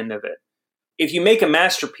money at the end of it? If you make a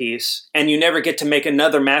masterpiece and you never get to make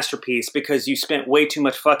another masterpiece because you spent way too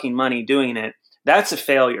much fucking money doing it, that's a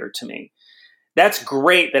failure to me. That's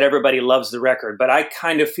great that everybody loves the record, but I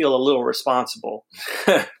kind of feel a little responsible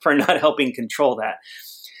for not helping control that.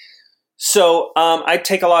 So I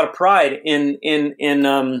take a lot of pride in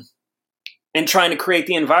trying to create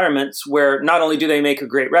the environments where not only do they make a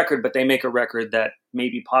great record, but they make a record that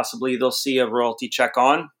maybe possibly they'll see a royalty check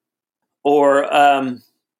on, or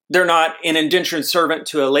they're not an indentured servant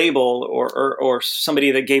to a label or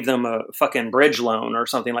somebody that gave them a fucking bridge loan or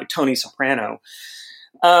something like Tony Soprano.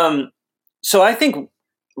 So I think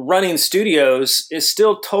running studios is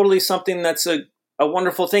still totally something that's a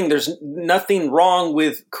wonderful thing. There's nothing wrong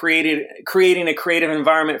with creating a creative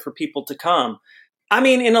environment for people to come. I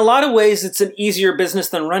mean, in a lot of ways, it's an easier business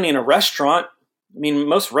than running a restaurant. I mean,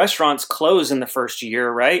 most restaurants close in the first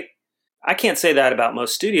year, right? I can't say that about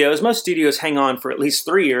most studios. Most studios hang on for at least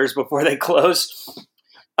 3 years before they close.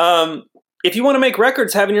 If you want to make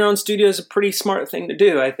records, having your own studio is a pretty smart thing to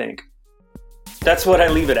do, I think. That's what I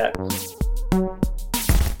leave it at.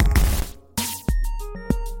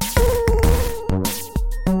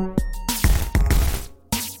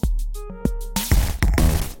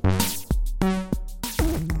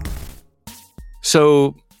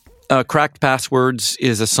 So, Cracked Passwords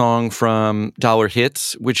is a song from Dollar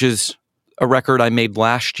Hits, which is a record I made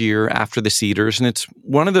last year after the Cedars. And it's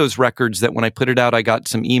one of those records that when I put it out, I got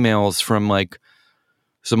some emails from like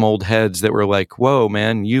some old heads that were like, whoa,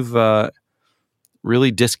 man, you've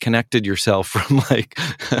really disconnected yourself from like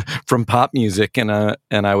from pop music. And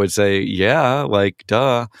I would say, yeah, like,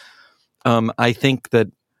 duh. I think that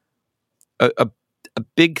a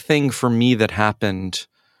big thing for me that happened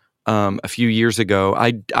a few years ago,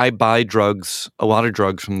 I buy drugs, a lot of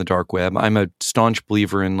drugs from the dark web. I'm a staunch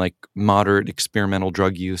believer in like moderate experimental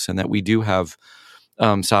drug use, and that we do have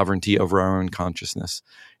sovereignty over our own consciousness,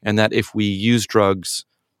 and that if we use drugs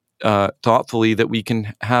thoughtfully, that we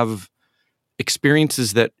can have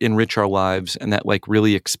experiences that enrich our lives and that like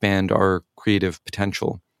really expand our creative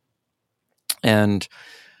potential. And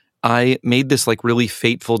I made this like really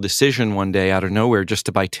fateful decision one day out of nowhere just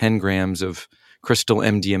to buy 10 grams of crystal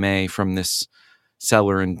MDMA from this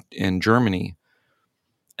seller in Germany.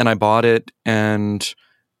 And I bought it and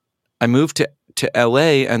I moved to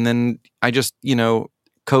LA, and then I just,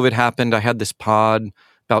 COVID happened. I had this pod,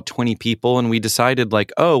 about 20 people, and we decided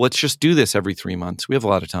like, oh, let's just do this every 3 months. We have a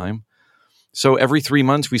lot of time. So every 3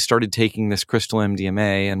 months we started taking this crystal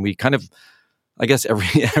MDMA, and we kind of, I guess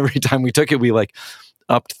every time we took it, we like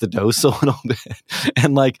upped the dose a little bit.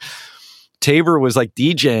 And like Tabor was like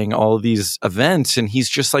DJing all of these events, and he's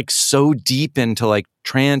just like so deep into like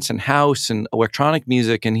trance and house and electronic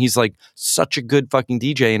music. And he's like such a good fucking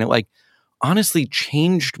DJ. And it like honestly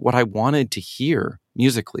changed what I wanted to hear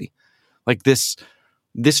musically. Like this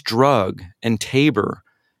drug and Tabor,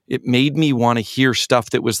 it made me want to hear stuff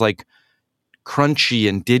that was like crunchy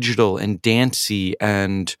and digital and dancey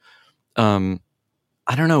and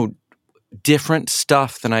I don't know, different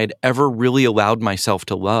stuff than I'd ever really allowed myself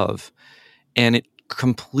to love. And it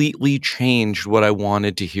completely changed what I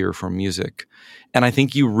wanted to hear from music. And I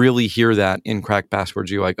think you really hear that in Cracked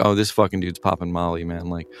Passwords. You're like, oh, this fucking dude's popping Molly, man.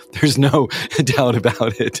 Like, there's no doubt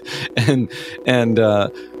about it. And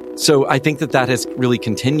so I think that has really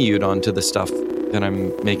continued onto the stuff that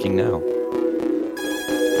I'm making now.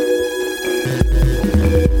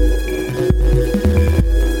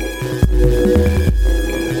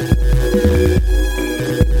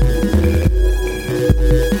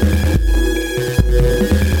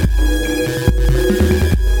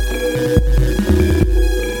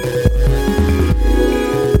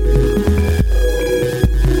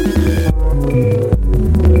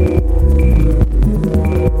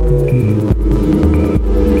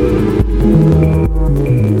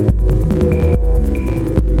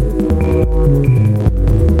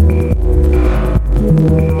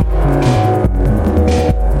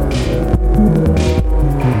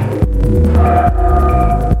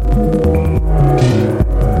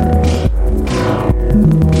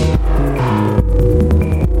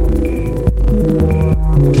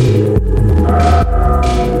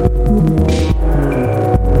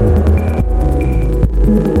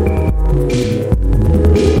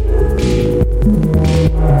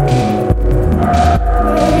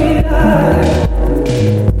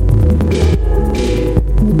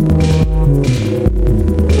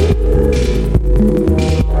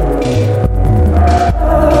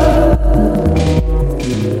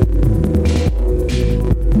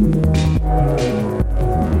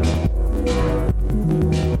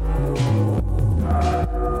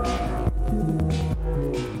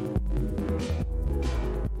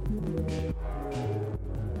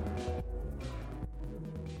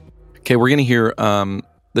 Okay, we're going to hear the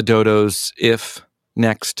Dodos, If,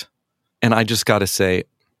 next. And I just got to say,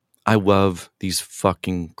 I love these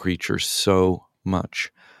fucking creatures so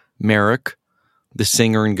much. Merrick, the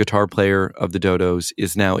singer and guitar player of the Dodos,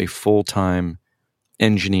 is now a full-time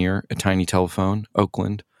engineer at Tiny Telephone,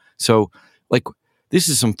 Oakland. So, like, this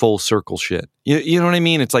is some full circle shit. You know what I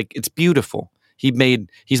mean? It's like, it's beautiful. He's made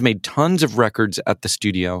tons of records at the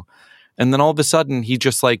studio. And then all of a sudden, he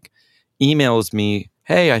just, like, emails me,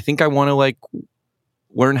 hey, I think I want to, like,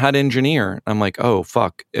 learn how to engineer. I'm like, oh,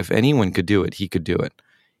 fuck. If anyone could do it, he could do it.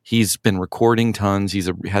 He's been recording tons.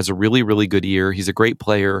 Has a really, really good ear. He's a great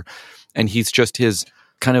player. And he's just his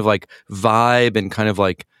kind of like vibe and kind of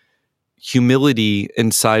like humility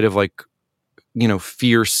inside of like, you know,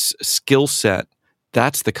 fierce skill set.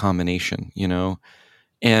 That's the combination, you know?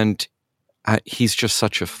 And he's just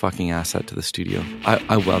such a fucking asset to the studio.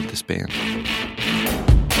 I love this band.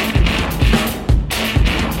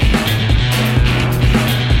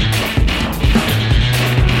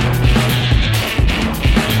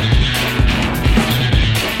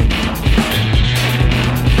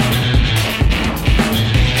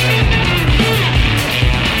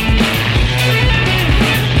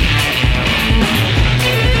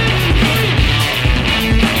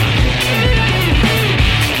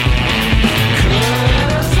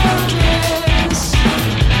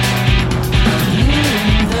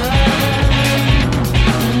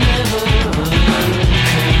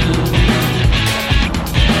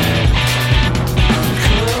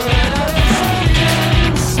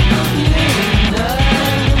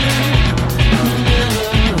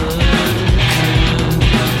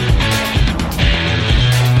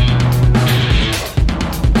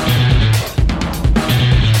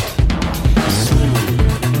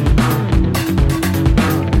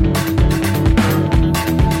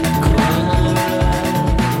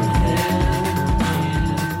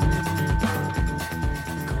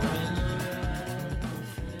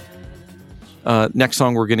 Next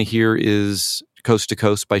song we're going to hear is Coast to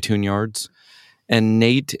Coast by Tune Yards. And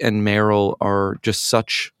Nate and Meryl are just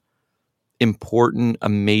such important,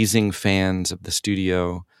 amazing fans of the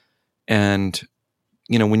studio. And,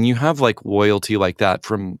 you know, when you have like loyalty like that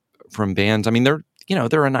from bands, I mean, they're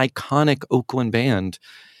an iconic Oakland band.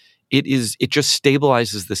 It just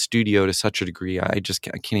stabilizes the studio to such a degree. I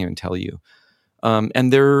can't even tell you.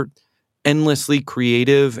 And they're endlessly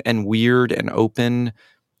creative and weird and open,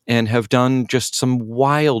 and have done just some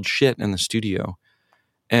wild shit in the studio.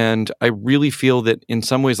 And I really feel that in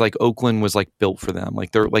some ways, like, Oakland was like built for them.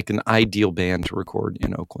 Like, they're like an ideal band to record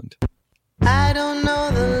in Oakland. I don't know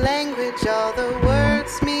the language, all the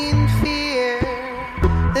words mean fear.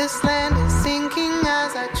 This land is sinking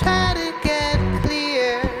as I try to get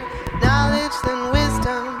clear. Knowledge then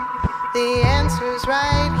wisdom, the answer's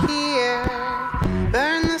right here.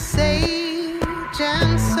 Burn the sage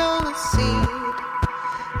and sow the seed.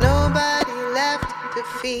 Nobody left to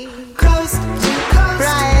feed. Coast to coast.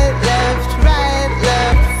 Right, left,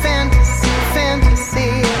 fantasy,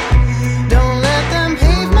 fantasy. Don't let them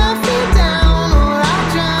pave my feet down or I'll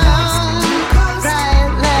drown. Coast to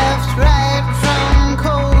coast. Right, from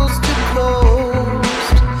coast to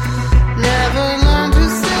coast. Never learn to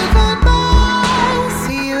say goodbye.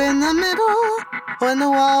 See you in the middle when the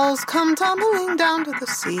walls come tumbling down to the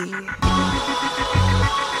sea.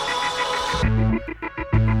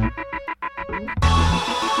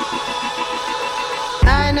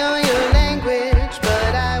 I know your language,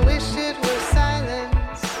 but I wish it were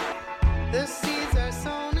silence. The seeds are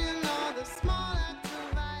sown in all the small acts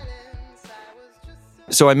of violence.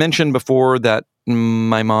 So I mentioned before that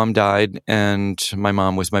my mom died, and my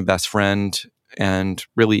mom was my best friend and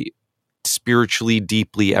really spiritually,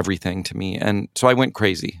 deeply everything to me. And so I went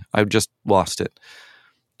crazy. I just lost it.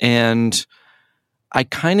 And I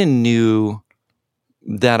kind of knew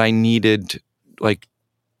that I needed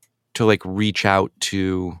to reach out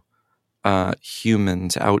to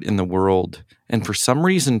humans out in the world. And for some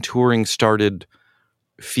reason, touring started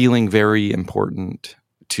feeling very important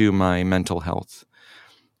to my mental health.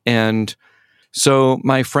 And so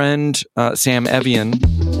my friend, Sam Evian,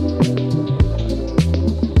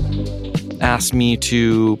 asked me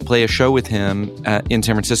to play a show with him in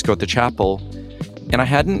San Francisco at the Chapel. And I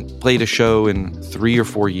hadn't played a show in 3 or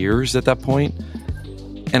 4 years at that point.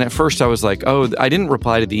 And at first I was like, oh, I didn't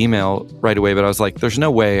reply to the email right away, but I was like, there's no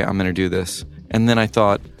way I'm going to do this. And then I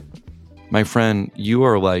thought, my friend, you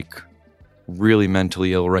are like really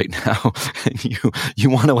mentally ill right now. And you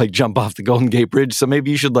want to like jump off the Golden Gate Bridge. So maybe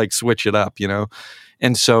you should like switch it up, you know?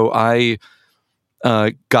 And so I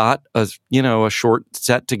got a short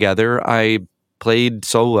set together. I played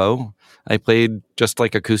solo. I played just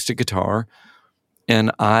like acoustic guitar.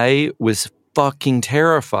 And I was fucking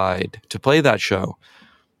terrified to play that show.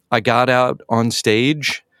 I got out on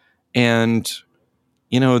stage and,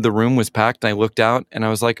 the room was packed. I looked out and I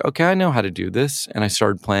was like, okay, I know how to do this. And I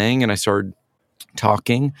started playing and I started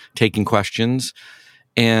talking, taking questions.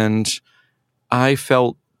 And I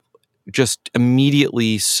felt just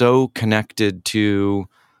immediately so connected to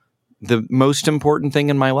the most important thing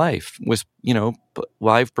in my life was,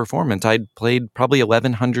 live performance. I'd played probably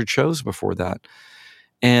 1,100 shows before that.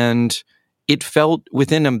 And it felt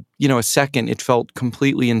within a second, it felt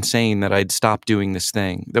completely insane that I'd stopped doing this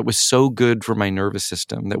thing that was so good for my nervous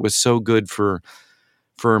system, that was so good for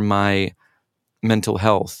my mental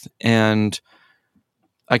health. And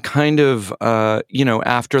I kind of,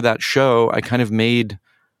 after that show, I kind of made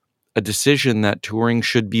a decision that touring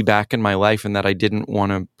should be back in my life and that I didn't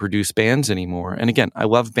want to produce bands anymore. And again, I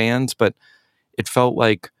love bands, but it felt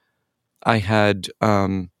like I had,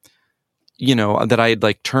 that I had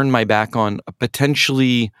like turned my back on a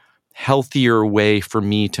potentially healthier way for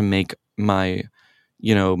me to make my,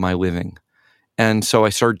 my living. And so I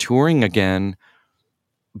started touring again,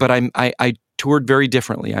 but I toured very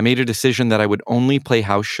differently. I made a decision that I would only play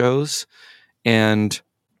house shows and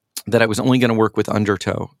that I was only going to work with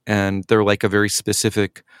Undertow. And they're like a very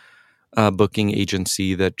specific booking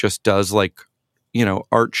agency that just does like,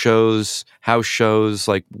 art shows, house shows,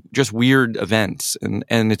 like just weird events. And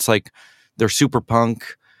it's like, they're super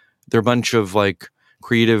punk. They're a bunch of like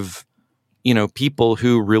creative, people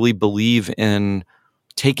who really believe in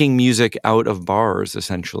taking music out of bars,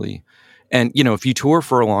 essentially. And, if you tour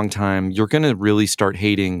for a long time, you're going to really start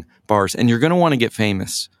hating bars and you're going to want to get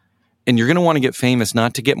famous. And you're going to want to get famous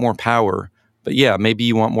not to get more power, but yeah, maybe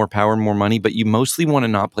you want more power and more money, but you mostly want to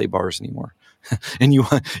not play bars anymore. And you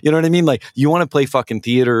know what I mean? Like you want to play fucking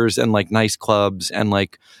theaters and like nice clubs and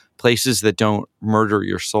like places that don't murder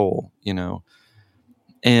your soul,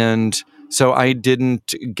 And so I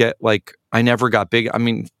didn't get I never got big. I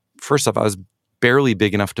mean, first off, I was barely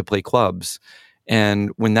big enough to play clubs.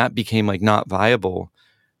 And when that became like not viable,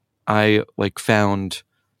 I like found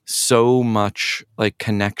so much like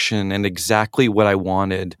connection and exactly what I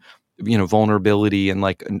wanted, vulnerability and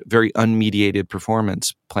like a very unmediated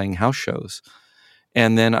performance playing house shows.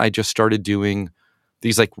 And then I just started doing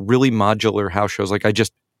these like really modular house shows. Like I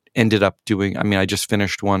just ended up doing, I just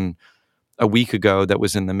finished one a week ago that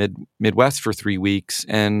was in the Midwest for 3 weeks.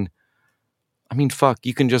 And fuck,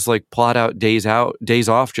 you can just like plot out days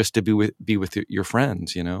off just to be with your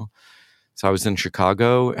friends, So I was in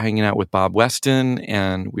Chicago hanging out with Bob Weston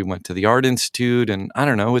and we went to the Art Institute and I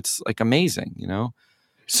don't know, it's like amazing,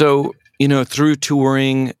 So, through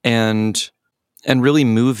touring and really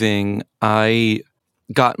moving,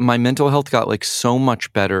 my mental health got like so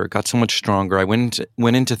much better, got so much stronger. I went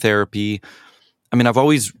into therapy. I've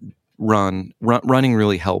always running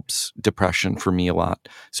really helps depression for me a lot.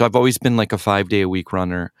 So I've always been like a 5-day-a-week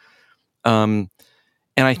runner. And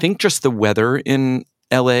I think just the weather in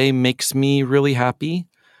LA makes me really happy.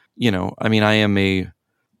 I am a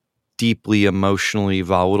deeply emotionally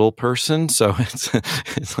volatile person. So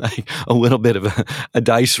it's like a little bit of a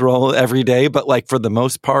dice roll every day. But like for the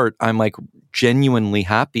most part, I'm like genuinely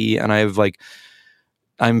happy. And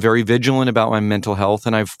I'm very vigilant about my mental health.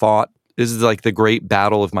 And I've fought, this is like the great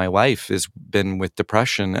battle of my life has been with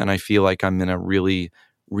depression. And I feel like I'm in a really,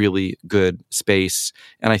 really good space.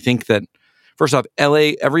 And I think that first off,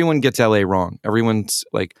 LA, everyone gets LA wrong. Everyone's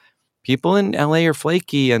like, people in LA are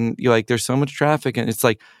flaky and you're like, there's so much traffic. And it's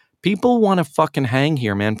like, people want to fucking hang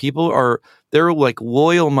here, man. They're like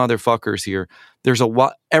loyal motherfuckers here.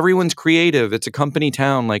 Everyone's creative. It's a company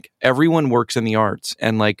town. Like everyone works in the arts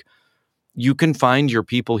and like you can find your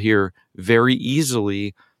people here very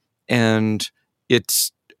easily. And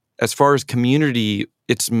it's, as far as community,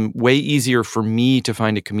 it's way easier for me to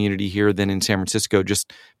find a community here than in San Francisco,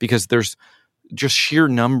 just because there's just sheer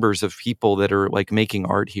numbers of people that are like making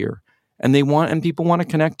art here and people want to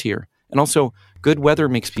connect here. And also good weather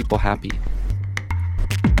makes people happy.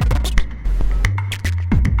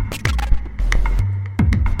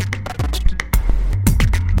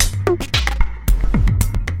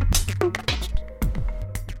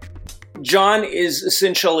 John is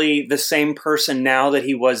essentially the same person now that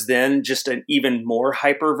he was then, just an even more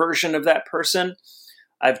hyper version of that person.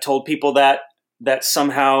 I've told people that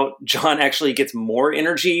somehow John actually gets more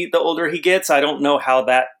energy the older he gets. I don't know how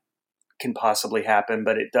that can possibly happen,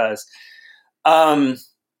 but it does. The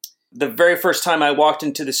very first time I walked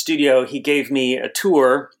into the studio, he gave me a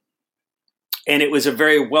tour, and it was a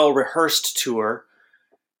very well-rehearsed tour.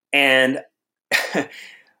 And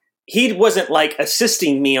he wasn't like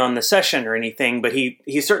assisting me on the session or anything, but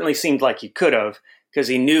he certainly seemed like he could have. because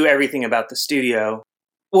he knew everything about the studio.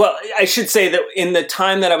 Well, I should say that in the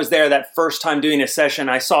time that I was there, that first time doing a session,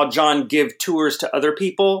 I saw John give tours to other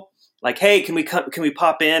people. Like, hey, can we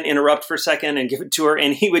pop in, interrupt for a second and give a tour?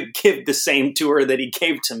 And he would give the same tour that he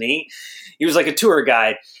gave to me. He was like a tour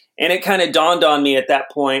guide. And it kind of dawned on me at that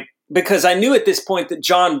point, because I knew at this point that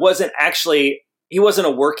John wasn't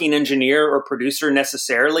a working engineer or producer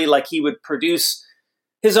necessarily. Like, he would produce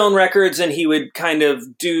his own records and he would kind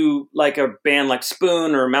of do like a band like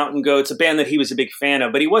Spoon or Mountain Goats, a band that he was a big fan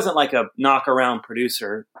of, but he wasn't like a knock around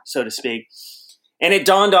producer, so to speak. And it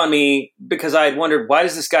dawned on me, because I had wondered, why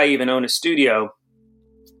does this guy even own a studio?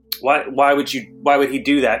 Why would he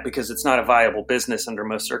do that? Because it's not a viable business under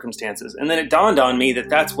most circumstances. And then it dawned on me that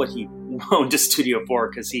that's what he owned a studio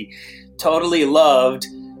for, because he totally loved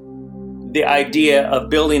the idea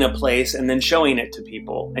of building a place and then showing it to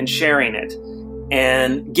people and sharing it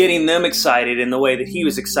and getting them excited in the way that he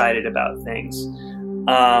was excited about things.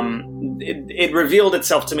 It revealed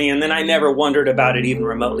itself to me, and then I never wondered about it even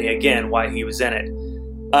remotely again, why he was in it.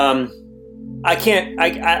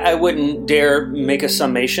 I wouldn't dare make a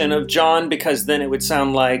summation of John, because then it would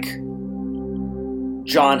sound like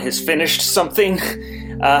John has finished something.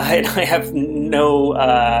 And I have no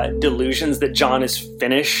delusions that John is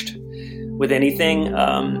finished with anything.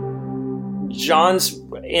 John's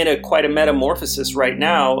in quite a metamorphosis right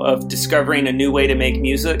now of discovering a new way to make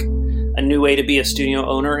music, a new way to be a studio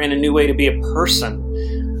owner, and a new way to be a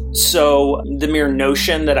person. So the mere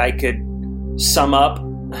notion that I could sum up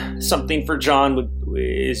something for John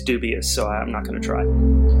is dubious, so I'm not going to try.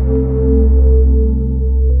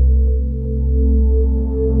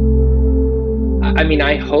 I mean,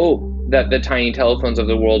 I hope that the Tiny Telephones of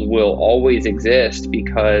the world will always exist,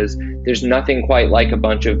 because there's nothing quite like a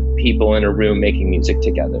bunch of people in a room making music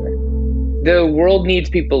together. The world needs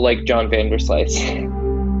people like John Vanderslice.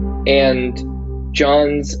 And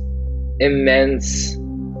John's immense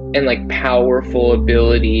and like powerful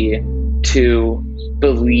ability to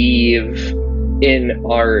believe in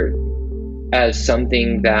art as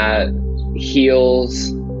something that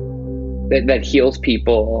heals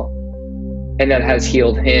people, and that has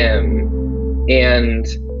healed him, and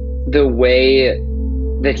the way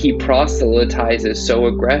that he proselytizes so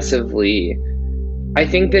aggressively, I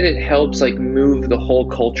think that it helps like move the whole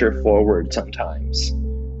culture forward sometimes.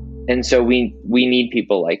 And so we need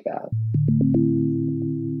people like that.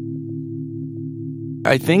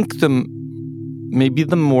 I think maybe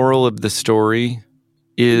the moral of the story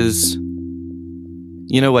is,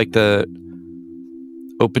 like the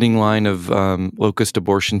opening line of Locust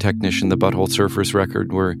Abortion Technician, the Butthole Surfers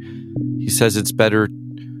record, where he says it's better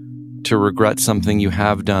to regret something you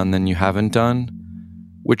have done than you haven't done,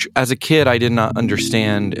 which as a kid I did not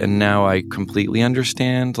understand, and now I completely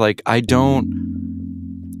understand. Like, I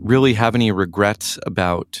don't really have any regrets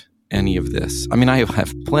about any of this. I mean, I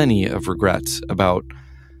have plenty of regrets about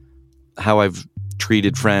how I've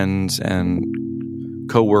treated friends and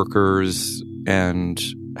coworkers and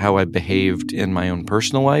how I behaved in my own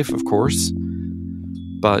personal life, of course.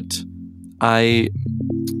 But I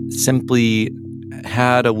simply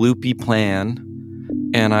had a loopy plan,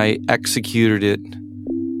 and I executed it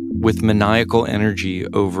with maniacal energy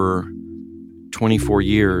over 24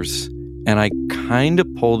 years. And I kind of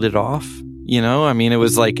pulled it off, I mean, it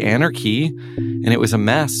was like anarchy and it was a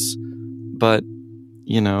mess, but,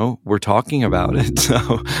 we're talking about it.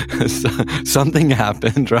 So something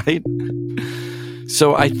happened, right?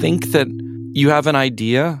 So I think that you have an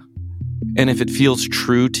idea, and if it feels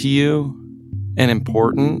true to you and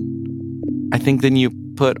important, I think then you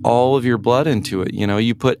put all of your blood into it.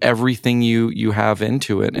 You put everything you have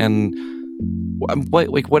into it. And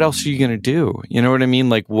what else are you going to do? You know what I mean?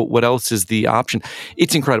 Like, what else is the option?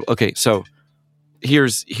 It's incredible. Okay, so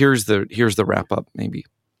here's the wrap up. Maybe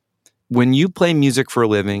when you play music for a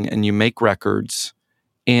living and you make records,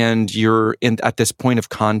 and you're at this point of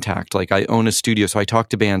contact, like I own a studio, so I talk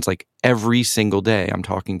to bands like every single day. I'm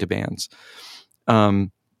talking to bands.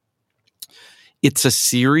 It's a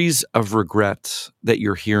series of regrets that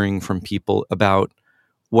you're hearing from people about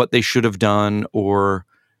what they should have done, or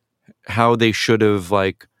how they should have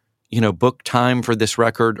booked time for this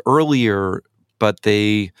record earlier, but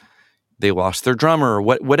they lost their drummer, or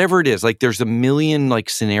whatever it is. Like, there's a million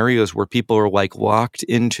scenarios where people are locked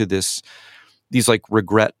into these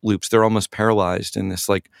regret loops. They're almost paralyzed in this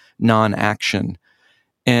non-action.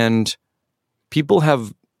 And people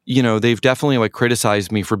have, they've definitely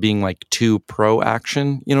criticized me for being too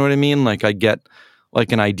pro-action. You know what I mean? I get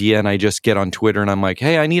an idea and I just get on Twitter and I'm like,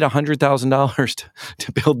 hey, I need $100,000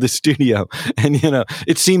 to build this studio. And,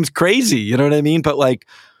 it seems crazy, you know what I mean? But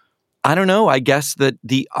I don't know. I guess that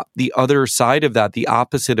the other side of that, the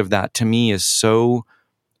opposite of that, to me is so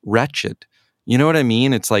wretched. You know what I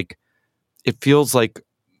mean? It's like, it feels like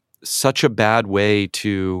such a bad way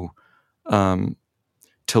to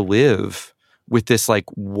live with this, like,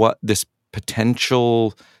 what this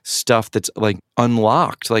potential stuff that's like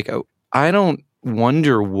unlocked. Like, I don't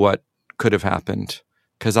wonder what could have happened,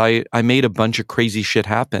 because I made a bunch of crazy shit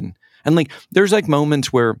happen. And like, there's like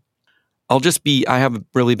moments where I have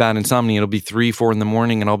really bad insomnia. It'll be 3, 4 in the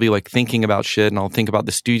morning, and I'll be like thinking about shit, and I'll think about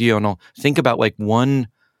the studio, and I'll think about like one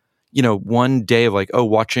day of like,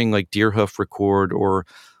 watching like Deerhoof record, or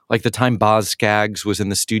like the time Boz Scaggs was in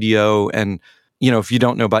the studio. And, if you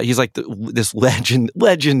don't know about, he's like this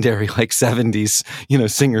legendary like 70s,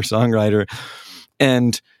 singer-songwriter.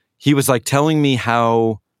 And he was like telling me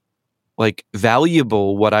how like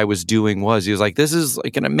valuable what I was doing was. He was like, this is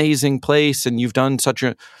like an amazing place, and you've done such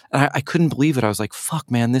a, and I couldn't believe it. I was like, fuck,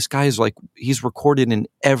 man, this guy is like, he's recorded in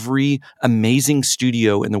every amazing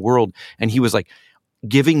studio in the world. And he was like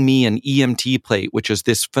giving me an EMT plate, which is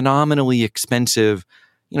this phenomenally expensive,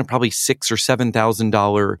 probably $6,000 or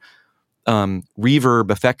 $7,000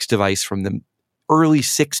 reverb effects device from the early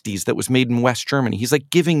 60s that was made in West Germany. He's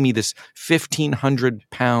like giving me this 1,500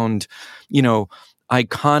 pound,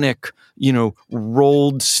 iconic,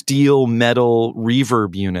 rolled steel metal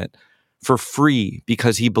reverb unit for free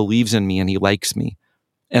because he believes in me and he likes me.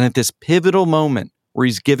 And at this pivotal moment where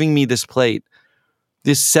he's giving me this plate,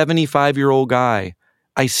 this 75-year-old guy,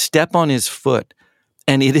 I step on his foot,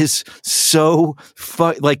 and it is so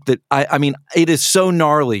it is so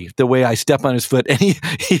gnarly the way I step on his foot, and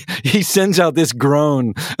he sends out this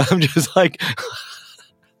groan. I'm just like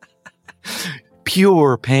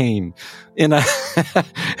pure pain. And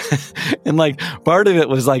and like part of it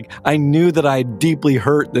was like, I knew that I deeply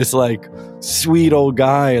hurt this like sweet old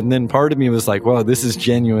guy. And then part of me was like, wow, this is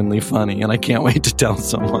genuinely funny, and I can't wait to tell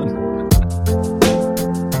someone.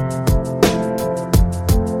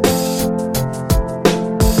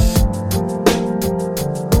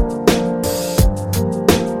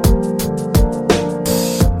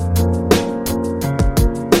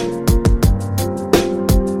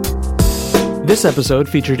 This episode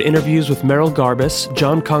featured interviews with Merrill Garbus,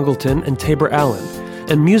 John Congleton, and Tabor Allen,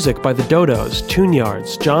 and music by the Dodos,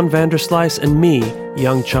 Tune-Yards, John Vanderslice, and me,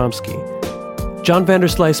 Young Chomsky. John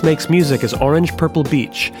Vanderslice makes music as Orange Purple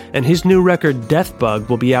Beach, and his new record, Death Bug,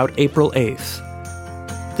 will be out April 8th.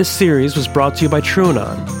 This series was brought to you by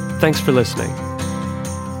TrueAnon. Thanks for listening.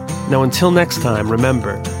 Now until next time,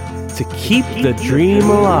 remember to keep the dream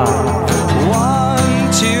alive.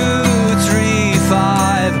 1, 2, 3,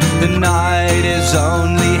 5. The night is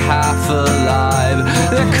only half alive.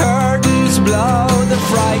 The curtains blow, the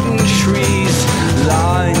frightened trees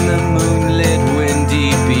line the moonlit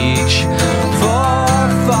windy beach. 4,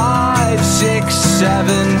 5, 6,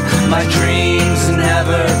 7. My dreams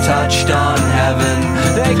never touched on heaven.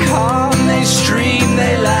 They come, they stream,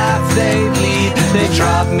 they laugh, they bleed. They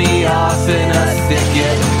drop me off in a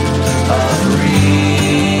thicket of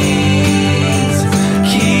reeds.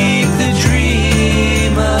 Keep the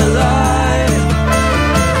dream alive.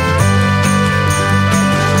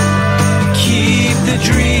 Keep the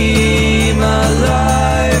dream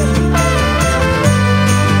alive.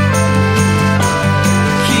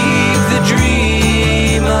 Keep the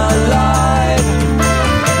dream alive.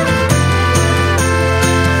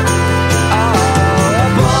 Oh, a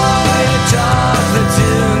boy atop the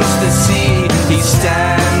dunes to see. He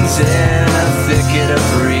stands in a thicket of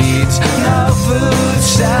reeds. No food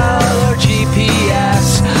cell or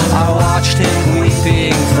GPS. I watched him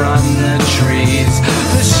weeping from the trees.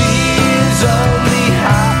 The sea is only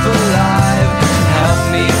half alive. Help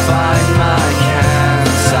me find my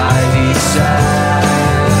campsite, he said.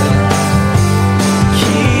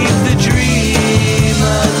 Keep the dream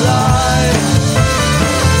alive.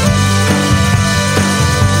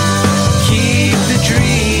 Keep the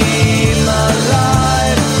dream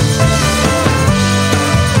alive.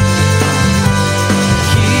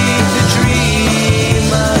 Keep the dream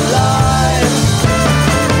alive.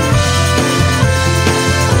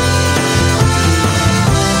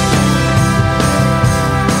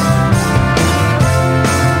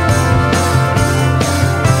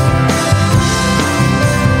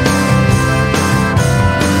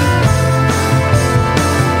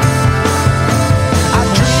 I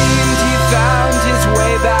dreamed he found his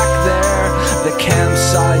way back there, the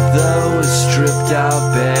campsite, the